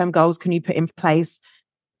short-term goals can you put in place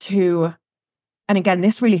to, and again,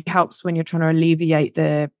 this really helps when you're trying to alleviate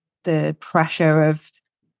the pressure of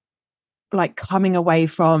like coming away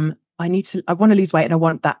from, I want to lose weight and I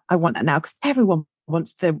want that now, because everyone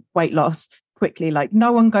wants the weight loss quickly. Like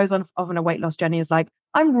no one goes on a weight loss journey is like,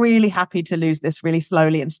 I'm really happy to lose this really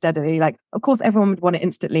slowly and steadily. Like, of course, everyone would want it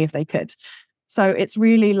instantly if they could. So it's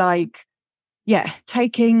really like,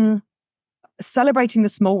 celebrating the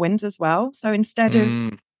small wins as well. So instead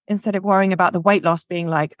of worrying about the weight loss, being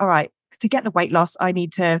like, all right, to get the weight loss, I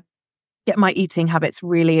need to get my eating habits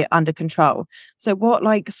really under control. So what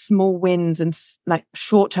like small wins and like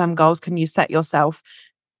short-term goals can you set yourself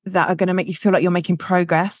that are going to make you feel like you're making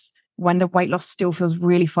progress when the weight loss still feels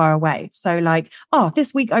really far away? So like,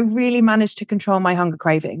 this week I really managed to control my hunger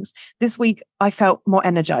cravings. This week I felt more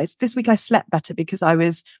energized. This week I slept better because I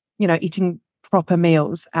was, eating proper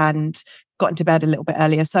meals and got into bed a little bit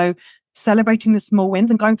earlier. So celebrating the small wins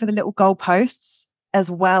and going for the little goalposts, as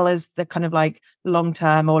well as the kind of like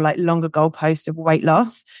long-term or like longer goalpost of weight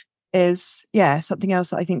loss, is something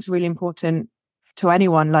else that I think is really important to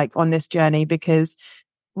anyone like on this journey, because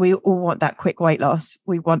we all want that quick weight loss.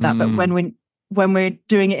 We want that. But when we're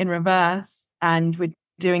doing it in reverse and we're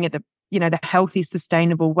doing it the healthy,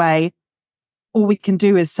 sustainable way, all we can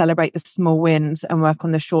do is celebrate the small wins and work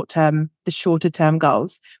on the shorter term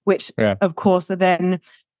goals, which of course are then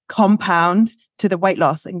compound to the weight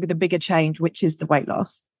loss and with a bigger change, which is the weight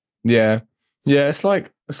loss. It's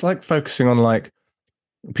like focusing on like,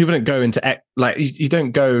 people don't go into like, you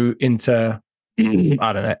don't go into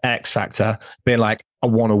I don't know, X Factor being like, I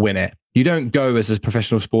want to win it. You don't go as a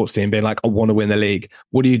professional sports team being like, I want to win the league.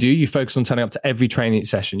 What do? You focus on turning up to every training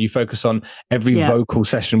session. You focus on every vocal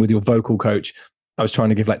session with your vocal coach. I was trying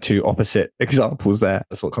to give like two opposite examples there.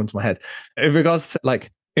 That's what comes to my head. In regards to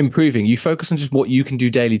like improving, you focus on just what you can do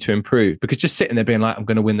daily to improve, because just sitting there being like, I'm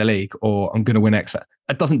going to win the league or I'm going to win X,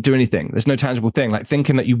 that doesn't do anything. There's no tangible thing. Like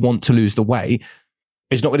thinking that you want to lose the weight,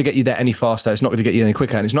 it's not going to get you there any faster. It's not going to get you any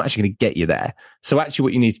quicker. And it's not actually going to get you there. So actually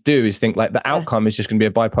what you need to do is think like the outcome is just going to be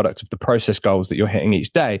a byproduct of the process goals that you're hitting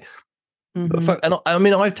each day. And I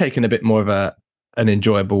mean, I've taken a bit more of an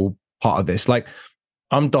enjoyable part of this. Like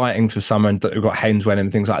I'm dieting for summer and we've got Haynes wedding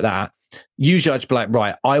and things like that. usually I'd be like,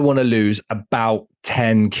 right, I want to lose about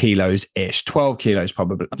 10 kilos ish, 12 kilos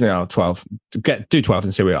probably, 12, do 12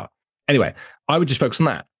 and see where we are. Anyway, I would just focus on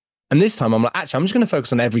that. And this time I'm like, actually, I'm just going to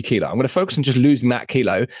focus on every kilo. I'm going to focus on just losing that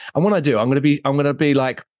kilo. And when I do, I'm going to be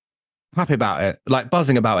like happy about it, like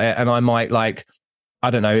buzzing about it. And I might like, I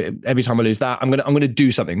don't know, every time I lose that, I'm going to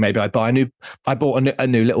do something. Maybe I bought a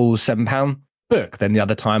new little £7 book. Then the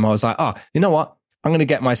other time I was like, you know what? I'm going to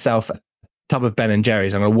get myself a tub of Ben and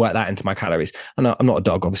Jerry's. I'm going to work that into my calories. And I'm not a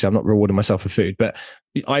dog, obviously. I'm not rewarding myself for food, but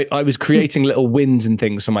I was creating little wins and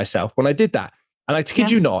things for myself when I did that. And I kid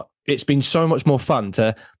you not, it's been so much more fun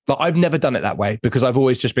but I've never done it that way because I've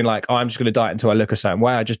always just been like, I'm just going to diet until I look a certain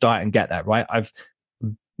way. I just diet and get that, right? I've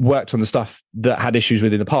worked on the stuff that had issues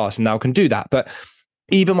with in the past and now can do that. But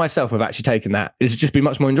even myself, I've actually taken that. It's just been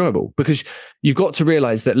much more enjoyable because you've got to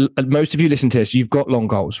realize that most of you listen to this, you've got long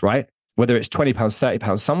goals, right? Whether it's £20,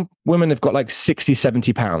 £30, some women have got like 60,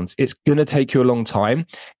 70 pounds. It's going to take you a long time.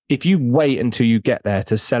 If you wait until you get there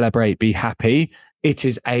to celebrate, be happy, it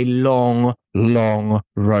is a long, long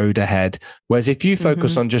road ahead. Whereas if you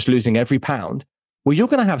focus on just losing every pound, well, you're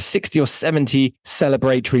going to have 60 or 70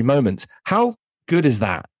 celebratory moments. How good is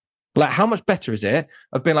that? Like, how much better is it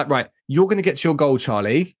of being like, right, you're going to get to your goal,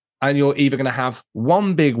 Charlie, and you're either going to have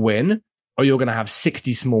one big win or you're going to have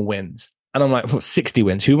 60 small wins. And I'm like, well, 60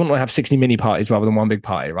 wins. Who wouldn't want to have 60 mini parties rather than one big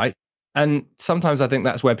party, right? And sometimes I think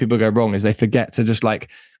that's where people go wrong is they forget to just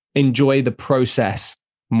like enjoy the process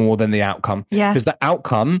more than the outcome. Yeah. Because the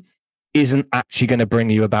outcome isn't actually going to bring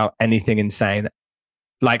you about anything insane.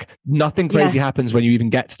 Like nothing crazy happens when you even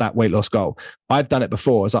get to that weight loss goal. I've done it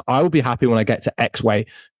before. So I will be happy when I get to X weight.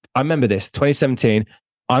 I remember this, 2017,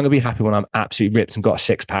 I'm going to be happy when I'm absolutely ripped and got a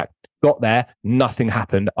six pack. Got there, nothing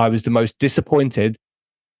happened. I was the most disappointed.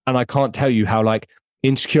 And I can't tell you how like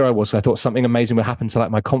insecure I was. I thought something amazing would happen to like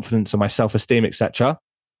my confidence and my self-esteem, etc.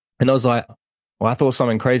 And I was like, well, I thought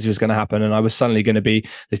something crazy was going to happen. And I was suddenly going to be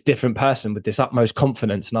this different person with this utmost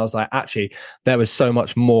confidence. And I was like, actually, there was so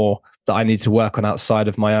much more that I need to work on outside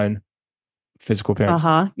of my own physical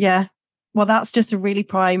appearance. Yeah. Well, that's just a really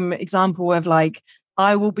prime example of like,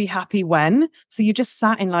 I will be happy when. So you just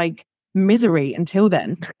sat in like misery until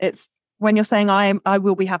then. It's when you're saying I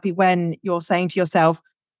will be happy when, you're saying to yourself,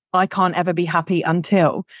 I can't ever be happy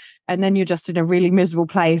until. And then you're just in a really miserable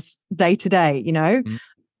place day to day, you know?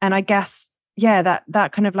 And I guess, that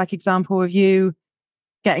kind of like example of you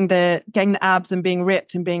getting the abs and being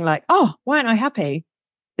ripped and being like, oh, why aren't I happy?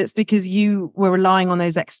 It's because you were relying on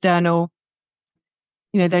those external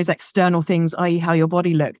things, i.e. how your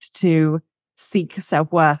body looked, to seek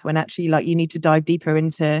self-worth, when actually like you need to dive deeper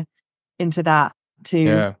into that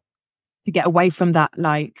to get away from that.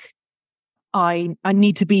 Like, I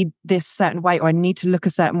need to be this certain way, or I need to look a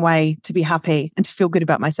certain way to be happy and to feel good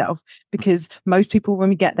about myself. Because most people, when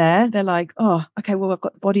we get there, they're like, oh, okay, well, I've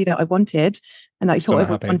got the body that I wanted and I thought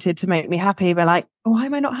I wanted to make me happy. But like, oh, why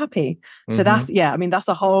am I not happy? So that's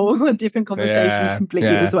a whole different conversation completely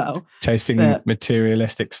as well. Chasing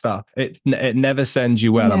materialistic stuff. It never sends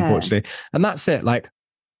you well, unfortunately. And that's it. Like,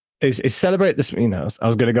 is celebrate this, you know, I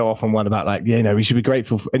was going to go off on one about like, we should be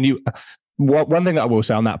grateful for, and one thing that I will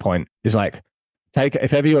say on that point is like,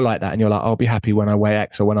 if ever you're like that and you're like, I'll be happy when I weigh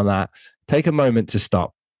X or when I'm that, take a moment to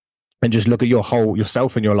stop and just look at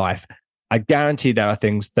yourself and your life. I guarantee there are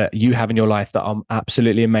things that you have in your life that are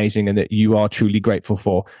absolutely amazing and that you are truly grateful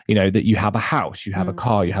for. You know, that you have a house, you have a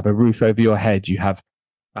car, you have a roof over your head, you have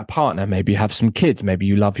a partner, maybe you have some kids, maybe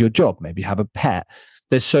you love your job, maybe you have a pet.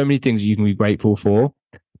 There's so many things you can be grateful for.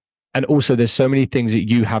 And also there's so many things that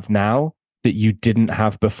you have now that you didn't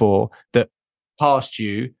have before, that past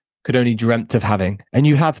you could only dreamt of having, and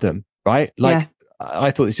you have them, right? Like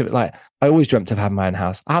I thought this, like I always dreamt of having my own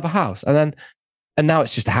house. I have a house, and now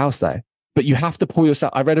it's just a house though. But you have to pull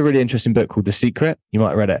yourself. I read a really interesting book called The Secret. You might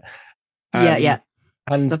have read it.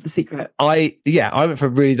 And love The Secret. I went for a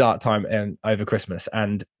really dark time over Christmas,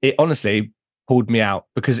 and it honestly pulled me out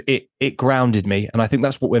because it grounded me. And I think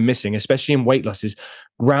that's what we're missing, especially in weight loss, is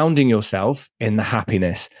grounding yourself in the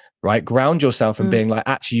happiness. Right? Ground yourself and being like,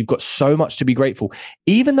 actually, you've got so much to be grateful.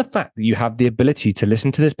 Even the fact that you have the ability to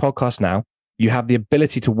listen to this podcast now, you have the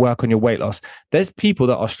ability to work on your weight loss. There's people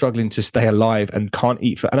that are struggling to stay alive and can't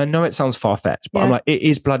eat. And I know it sounds far-fetched, but I'm like, it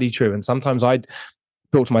is bloody true. And sometimes I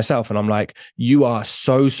talk to myself and I'm like, you are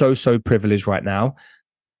so, so, so privileged right now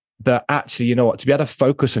that actually, you know what, to be able to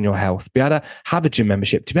focus on your health, be able to have a gym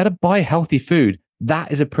membership, to be able to buy healthy food,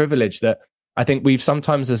 that is a privilege that I think we've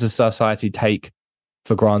sometimes as a society take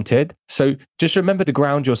for granted. So just remember to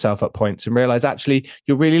ground yourself at points and realize actually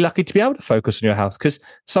you're really lucky to be able to focus on your health, because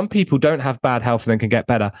some people don't have bad health and then can get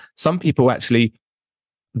better. Some people actually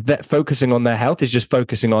that focusing on their health is just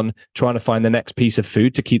focusing on trying to find the next piece of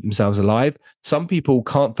food to keep themselves alive. Some people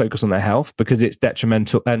can't focus on their health because it's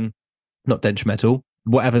detrimental, and not detrimental.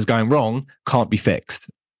 Whatever's going wrong can't be fixed.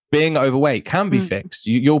 Being overweight can be fixed.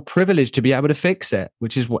 You're privileged to be able to fix it,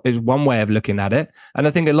 which is one way of looking at it. And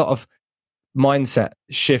I think a lot of mindset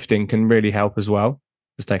shifting can really help as well.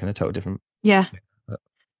 It's taking a total different. Yeah.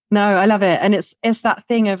 No, I love it. And it's that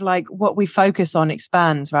thing of like what we focus on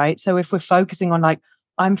expands, right? So if we're focusing on like,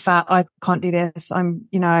 I'm fat, I can't do this,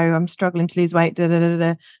 I'm struggling to lose weight,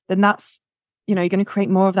 then that's, you're going to create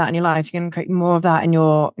more of that in your life. You're going to create more of that in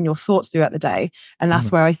your thoughts throughout the day. And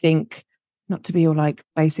that's where I think, not to be all like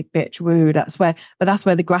basic bitch woo, that's where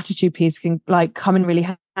the gratitude piece can like come in really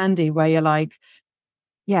handy, where you're like,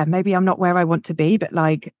 yeah, maybe I'm not where I want to be, but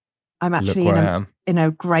like I'm actually in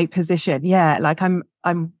a great position. Yeah. Like I'm,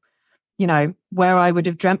 where I would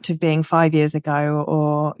have dreamt of being 5 years ago,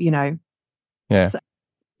 or,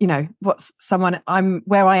 I'm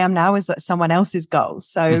where I am now is like someone else's goal.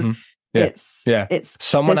 So it's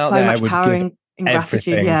someone out so there much would power give in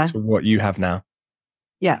gratitude. Yeah. To what you have now.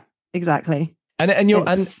 Yeah, exactly.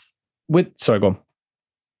 Sorry, go on.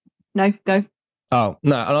 No, go. Oh,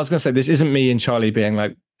 no. And I was going to say, this isn't me and Charlie being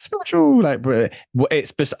like spiritual, like,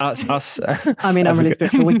 it's just us. I mean, I'm really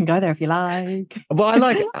spiritual. We can go there if you like.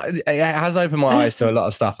 Well, it has opened my eyes to a lot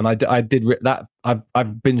of stuff. And I did that. I've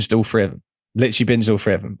binged all three of them. Literally binged all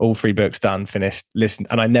three of them. All 3 books done, finished, listened.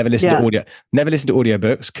 And I never listened to audio. Never listened to audio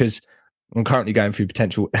books because I'm currently going through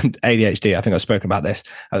potential ADHD. I think I've spoken about this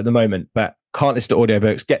at the moment, but can't listen to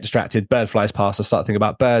audiobooks, get distracted, bird flies past. I start thinking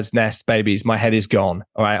about birds, nests, babies. My head is gone,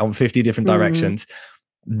 all right, on 50 different directions.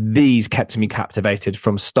 These kept me captivated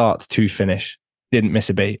from start to finish. Didn't miss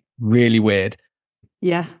a beat. Really weird.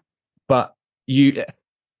 Yeah. But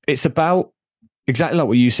it's about exactly like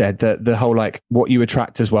what you said, the whole like what you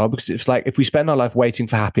attract as well, because it's like if we spend our life waiting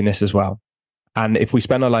for happiness as well, and if we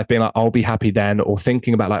spend our life being like, I'll be happy then, or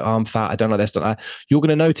thinking about like, oh, I'm fat, I don't like this, don't like that, you're going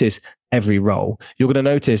to notice every roll. You're going to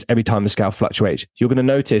notice every time the scale fluctuates. You're going to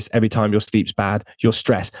notice every time your sleep's bad, your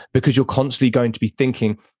stress, because you're constantly going to be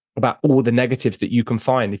thinking about all the negatives that you can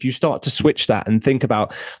find. If you start to switch that and think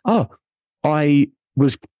about, oh, I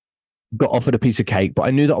got offered a piece of cake, but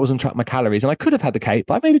I knew that I was on track with my calories and I could have had the cake,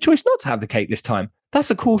 but I made a choice not to have the cake this time. That's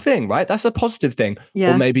a cool thing, right? That's a positive thing.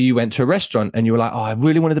 Yeah. Or maybe you went to a restaurant and you were like, oh, I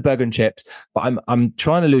really wanted the burger and chips, but I'm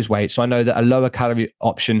trying to lose weight. So I know that a lower calorie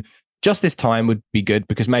option just this time would be good,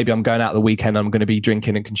 because maybe I'm going out the weekend, I'm going to be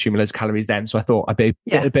drinking and consuming loads of calories then. So I thought I'd be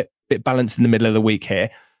a bit balanced in the middle of the week here.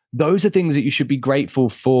 Those are things that you should be grateful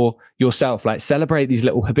for yourself. Like celebrate these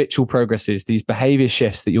little habitual progresses, these behavior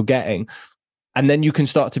shifts that you're getting. And then you can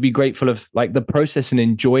start to be grateful of like the process and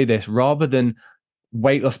enjoy this, rather than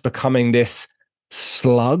weight loss becoming this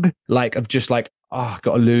slug, like of just like, oh, I've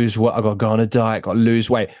got to lose what, I've got to go on a diet, got to lose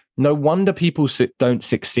weight. No wonder people don't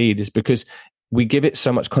succeed, is because we give it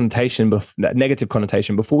so much connotation, negative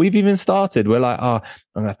connotation before we've even started. We're like, oh, I'm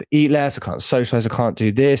going to have to eat less, I can't socialize, I can't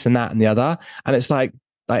do this and that and the other. And it's like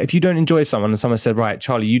if you don't enjoy someone and someone said, right,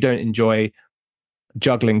 Charlie, you don't enjoy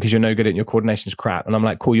juggling because you're no good at it and your coordination's crap. And I'm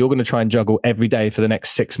like, cool, you're going to try and juggle every day for the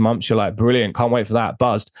next 6 months. You're like, brilliant, can't wait for that,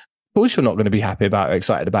 buzzed. Of course you're not going to be happy about it,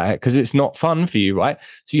 excited about it, because it's not fun for you, right?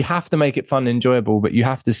 So you have to make it fun and enjoyable, but you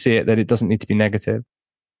have to see it that it doesn't need to be negative.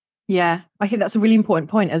 Yeah, I think that's a really important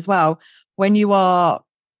point as well. When you are,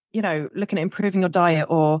 looking at improving your diet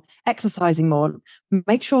or exercising more,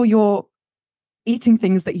 make sure you're eating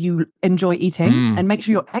things that you enjoy eating and make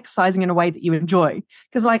sure you're exercising in a way that you enjoy.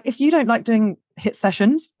 Because like, if you don't like doing HIIT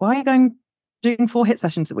sessions, why are you doing 4 HIIT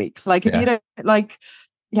sessions a week? Like if you don't like,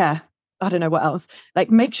 I don't know what else. Like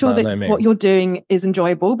make sure that what you're doing is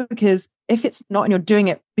enjoyable, because if it's not and you're doing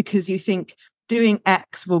it because you think doing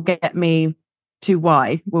X will get me to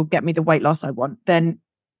Y, will get me the weight loss I want, then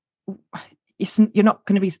it's not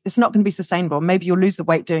going to be sustainable. Maybe you'll lose the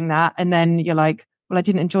weight doing that, and then you're like, well, I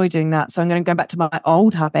didn't enjoy doing that, so I'm going to go back to my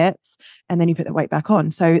old habits, and then you put the weight back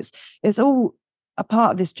on. So it's all a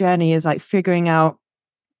part of this journey, is like figuring out,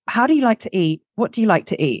 how do you like to eat? What do you like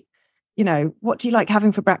to eat? What do you like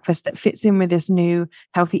having for breakfast that fits in with this new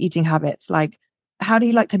healthy eating habits? Like, how do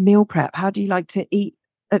you like to meal prep? How do you like to eat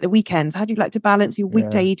at the weekends? How do you like to balance your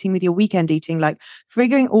weekday eating with your weekend eating? Like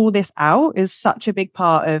figuring all this out is such a big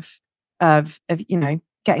part of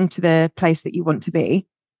getting to the place that you want to be.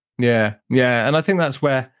 Yeah. And I think that's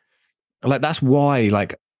where, like, that's why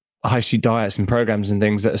like high street diets and programs and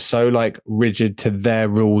things that are so like rigid to their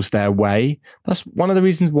rules, their way. That's one of the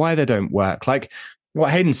reasons why they don't work. Like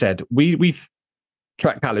what Hayden said, we've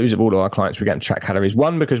tracked calories of all of our clients. We get to track calories.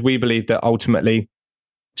 One, because we believe that ultimately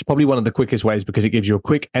It's probably one of the quickest ways because it gives you a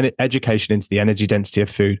quick education into the energy density of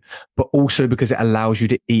food, but also because it allows you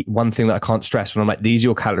to eat one thing that I can't stress when I'm like, these are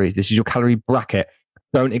your calories. This is your calorie bracket.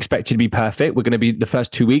 Don't expect you to be perfect. We're going to be, the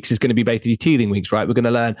first 2 weeks is going to be basically teething weeks, right? We're going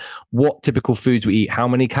to learn what typical foods we eat, how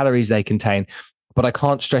many calories they contain. But I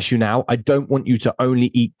can't stress you now, I don't want you to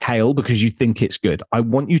only eat kale because you think it's good. I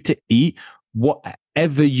want you to eat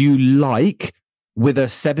whatever you like with a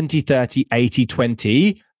 70-30,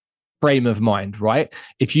 80-20 frame of mind, right?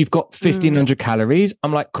 If you've got 1,500 calories,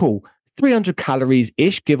 I'm like, cool, 300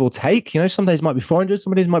 calories-ish, give or take. Some days might be 400,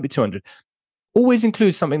 some days might be 200. Always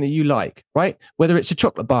include something that you like, right? Whether it's a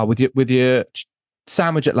chocolate bar with your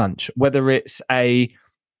sandwich at lunch, whether it's a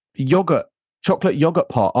chocolate yogurt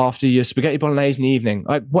pot after your spaghetti bolognese in the evening,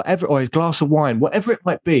 like whatever, or a glass of wine, whatever it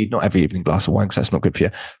might be. Not every evening glass of wine because that's not good for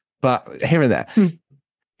you, but here and there.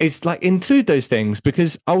 It's like include those things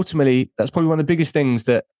because ultimately that's probably one of the biggest things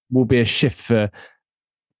that will be a shift of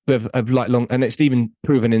like long, and it's even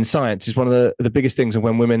proven in science, is one of the biggest things. And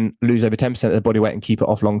when women lose over 10% of their body weight and keep it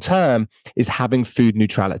off long term, is having food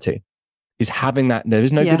neutrality, is having that there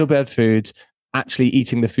is no good or bad foods, actually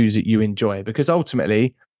eating the foods that you enjoy. Because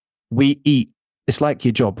ultimately we eat, it's like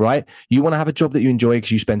your job, right? You want to have a job that you enjoy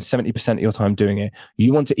because you spend 70% of your time doing it.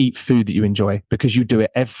 You want to eat food that you enjoy because you do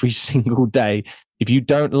it every single day. If you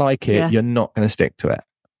don't like it, you're not going to stick to it.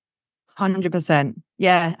 100%.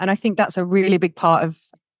 Yeah. And I think that's a really big part of,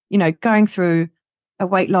 going through a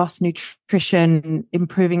weight loss, nutrition,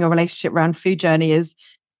 improving your relationship around food journey is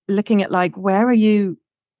looking at like, where are you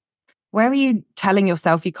telling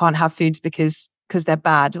yourself you can't have foods because they're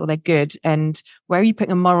bad or they're good? And where are you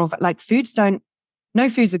putting a moral, like no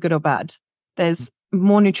foods are good or bad. There's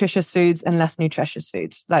more nutritious foods and less nutritious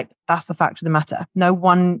foods. Like that's the fact of the matter. No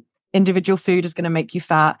one individual food is going to make you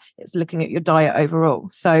fat. It's looking at your diet overall.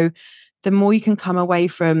 So the more you can come away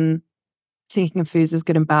from thinking of foods as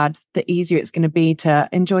good and bad, the easier it's going to be to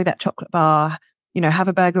enjoy that chocolate bar, have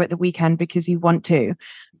a burger at the weekend because you want to.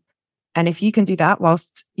 And if you can do that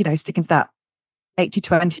whilst, sticking to that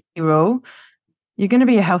 80-20 rule, you're going to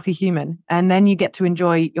be a healthy human. And then you get to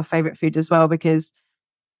enjoy your favorite food as well, because,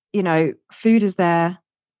 food is there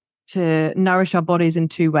to nourish our bodies in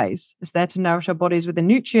two ways. It's there to nourish our bodies with the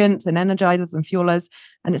nutrients and energizers and fuelers,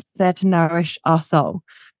 and it's there to nourish our soul.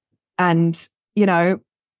 And,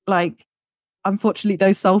 unfortunately,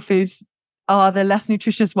 those soul foods are the less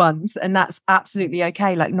nutritious ones. And that's absolutely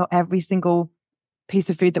okay. Like not every single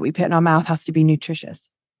piece of food that we put in our mouth has to be nutritious.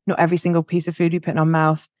 Not every single piece of food we put in our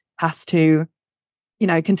mouth has to,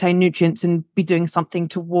 contain nutrients and be doing something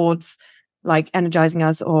towards like energizing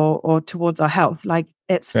us or towards our health. Like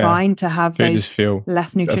it's fine to have food those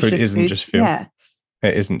less nutritious food isn't foods. Just fuel. Yeah.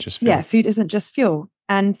 It isn't just fuel. Yeah. Food isn't just fuel.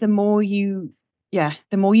 And the more you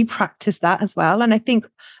practice that as well. And I think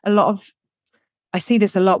I see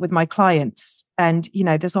this a lot with my clients, and,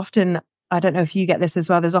 there's often, I don't know if you get this as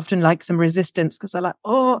well, there's often like some resistance because they're like,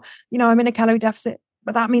 I'm in a calorie deficit,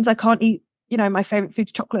 but that means I can't eat, my favorite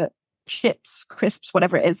food, chocolate, chips, crisps,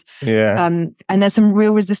 whatever it is. Yeah. And there's some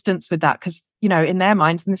real resistance with that because, in their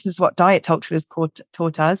minds, and this is what diet culture has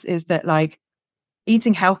taught us, is that like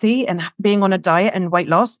eating healthy and being on a diet and weight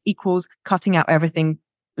loss equals cutting out everything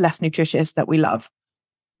less nutritious that we love.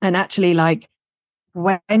 And actually, like,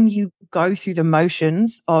 when you go through the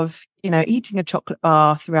motions of, eating a chocolate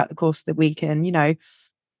bar throughout the course of the week and,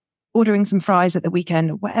 ordering some fries at the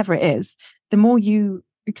weekend, whatever it is, the more you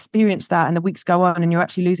experience that and the weeks go on and you're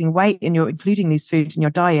actually losing weight and you're including these foods in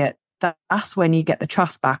your diet, that's when you get the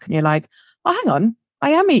trust back and you're like, oh, hang on,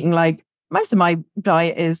 I am eating like most of my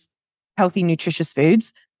diet is healthy, nutritious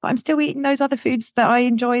foods, but I'm still eating those other foods that I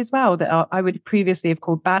enjoy as well that I would previously have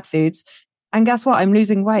called bad foods. And guess what? I'm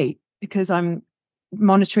losing weight because I'm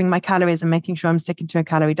monitoring my calories and making sure I'm sticking to a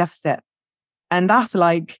calorie deficit. And that's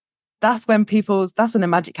when the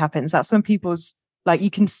magic happens. That's when people's, like, you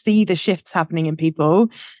can see the shifts happening in people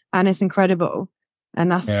and it's incredible. And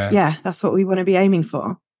that's what we want to be aiming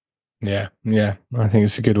for. Yeah. I think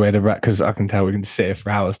it's a good way to wrap, because I can tell we can sit here for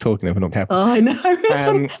hours talking if we're not careful. Oh, I know. An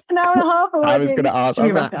hour and a half. I was going to ask,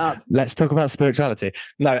 wrap it up? Let's talk about spirituality.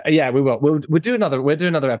 No, yeah, we will. We'll do another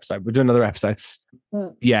episode. We'll do another episode.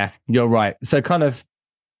 Yeah, you're right. So kind of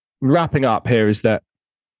wrapping up here is that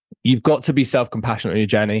you've got to be self-compassionate on your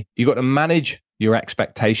journey. You've got to manage your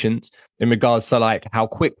expectations in regards to like how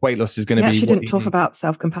quick weight loss is going to be. We actually didn't talk about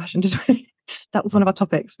self-compassion, did we? That was one of our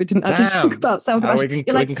topics. We didn't actually talk about self-compassion.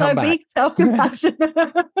 You're like, so be self-compassion.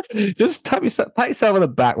 Just pat yourself on the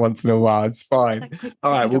back once in a while. It's fine.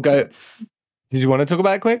 All right, we'll go. Did you want to talk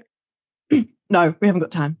about it quick? No, we haven't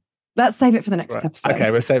got time. Let's save it for the next Right. episode.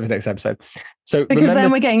 Okay, we'll save it next episode. So because then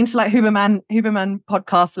we're getting into like Huberman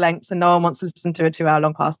podcast lengths, and no one wants to listen to a 2 hour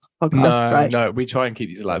long podcast. No, we try and keep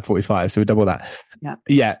these at like 45, so we double that.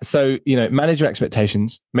 Yeah. So manage your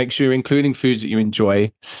expectations. Make sure you're including foods that you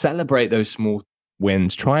enjoy. Celebrate those small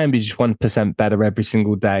wins. Try and be just 1% better every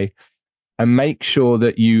single day, and make sure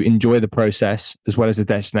that you enjoy the process as well as the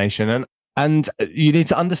destination. And you need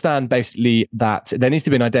to understand basically that there needs to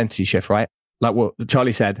be an identity shift, right? Like what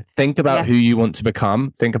Charlie said, think about who you want to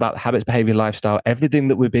become. Think about the habits, behavior, lifestyle, everything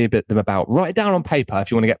that would be them about. Write it down on paper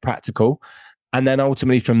if you want to get practical. And then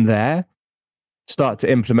ultimately from there, start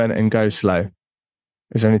to implement and go slow.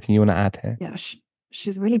 Is there anything you want to add here? Yeah,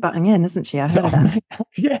 she's really butting in, isn't she? I heard of that.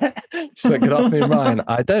 Yeah. She's like, good afternoon, Ryan.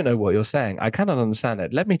 I don't know what you're saying. I cannot understand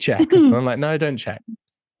it. Let me check. And I'm like, no, don't check.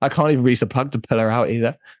 I can't even reach the plug to pull her out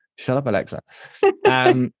either. Shut up, Alexa.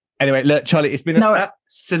 Anyway, look, Charlie, it's been an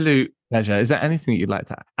absolute pleasure. Is there anything you'd like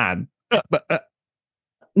to add?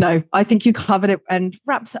 No, I think you covered it and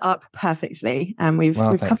wrapped it up perfectly. And we've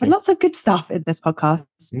covered lots of good stuff in this podcast.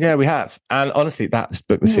 Yeah, we have. And honestly, that's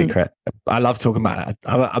book The Secret. I love talking about it.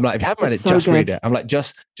 I'm like, if you haven't read it, just read it. I'm like,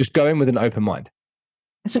 just go in with an open mind.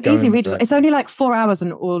 It's an easy read. It's only like 4 hours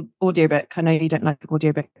on audiobook. I know you don't like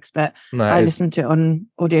audiobooks, but I listened to it on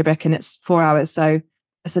audiobook and it's 4 hours. So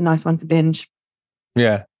it's a nice one to binge.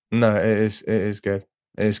 Yeah. No, it is good.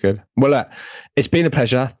 It is good. Well, it's been a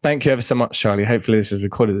pleasure. Thank you ever so much, Charlie. Hopefully this is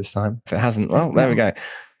recorded this time. If it hasn't, well, there we go.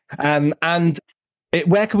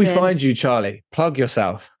 Where can we find you, Charlie? Plug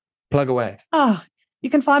yourself. Plug away. You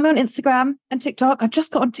can find me on Instagram and TikTok. I've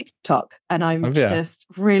just got on TikTok and I'm just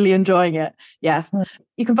really enjoying it. Yeah.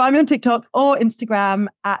 You can find me on TikTok or Instagram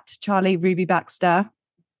at Charlie Ruby Baxter.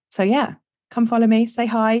 So yeah, come follow me, say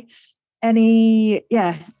hi.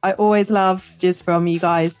 I always love just from you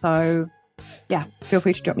guys. So yeah, feel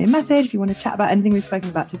free to drop me a message if you want to chat about anything we've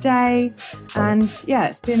spoken about today. And yeah,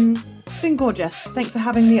 it's been gorgeous. Thanks for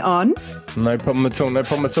having me on. No problem at all.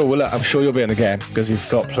 Well, look, I'm sure you'll be on again because you've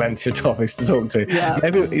got plenty of topics to talk to. Yeah.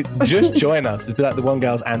 Maybe just join us. It'll be like the One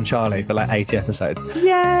Girls and Charlie for like 80 episodes.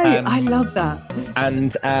 Yay! I love that.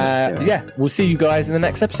 And we'll see you guys in the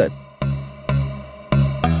next episode.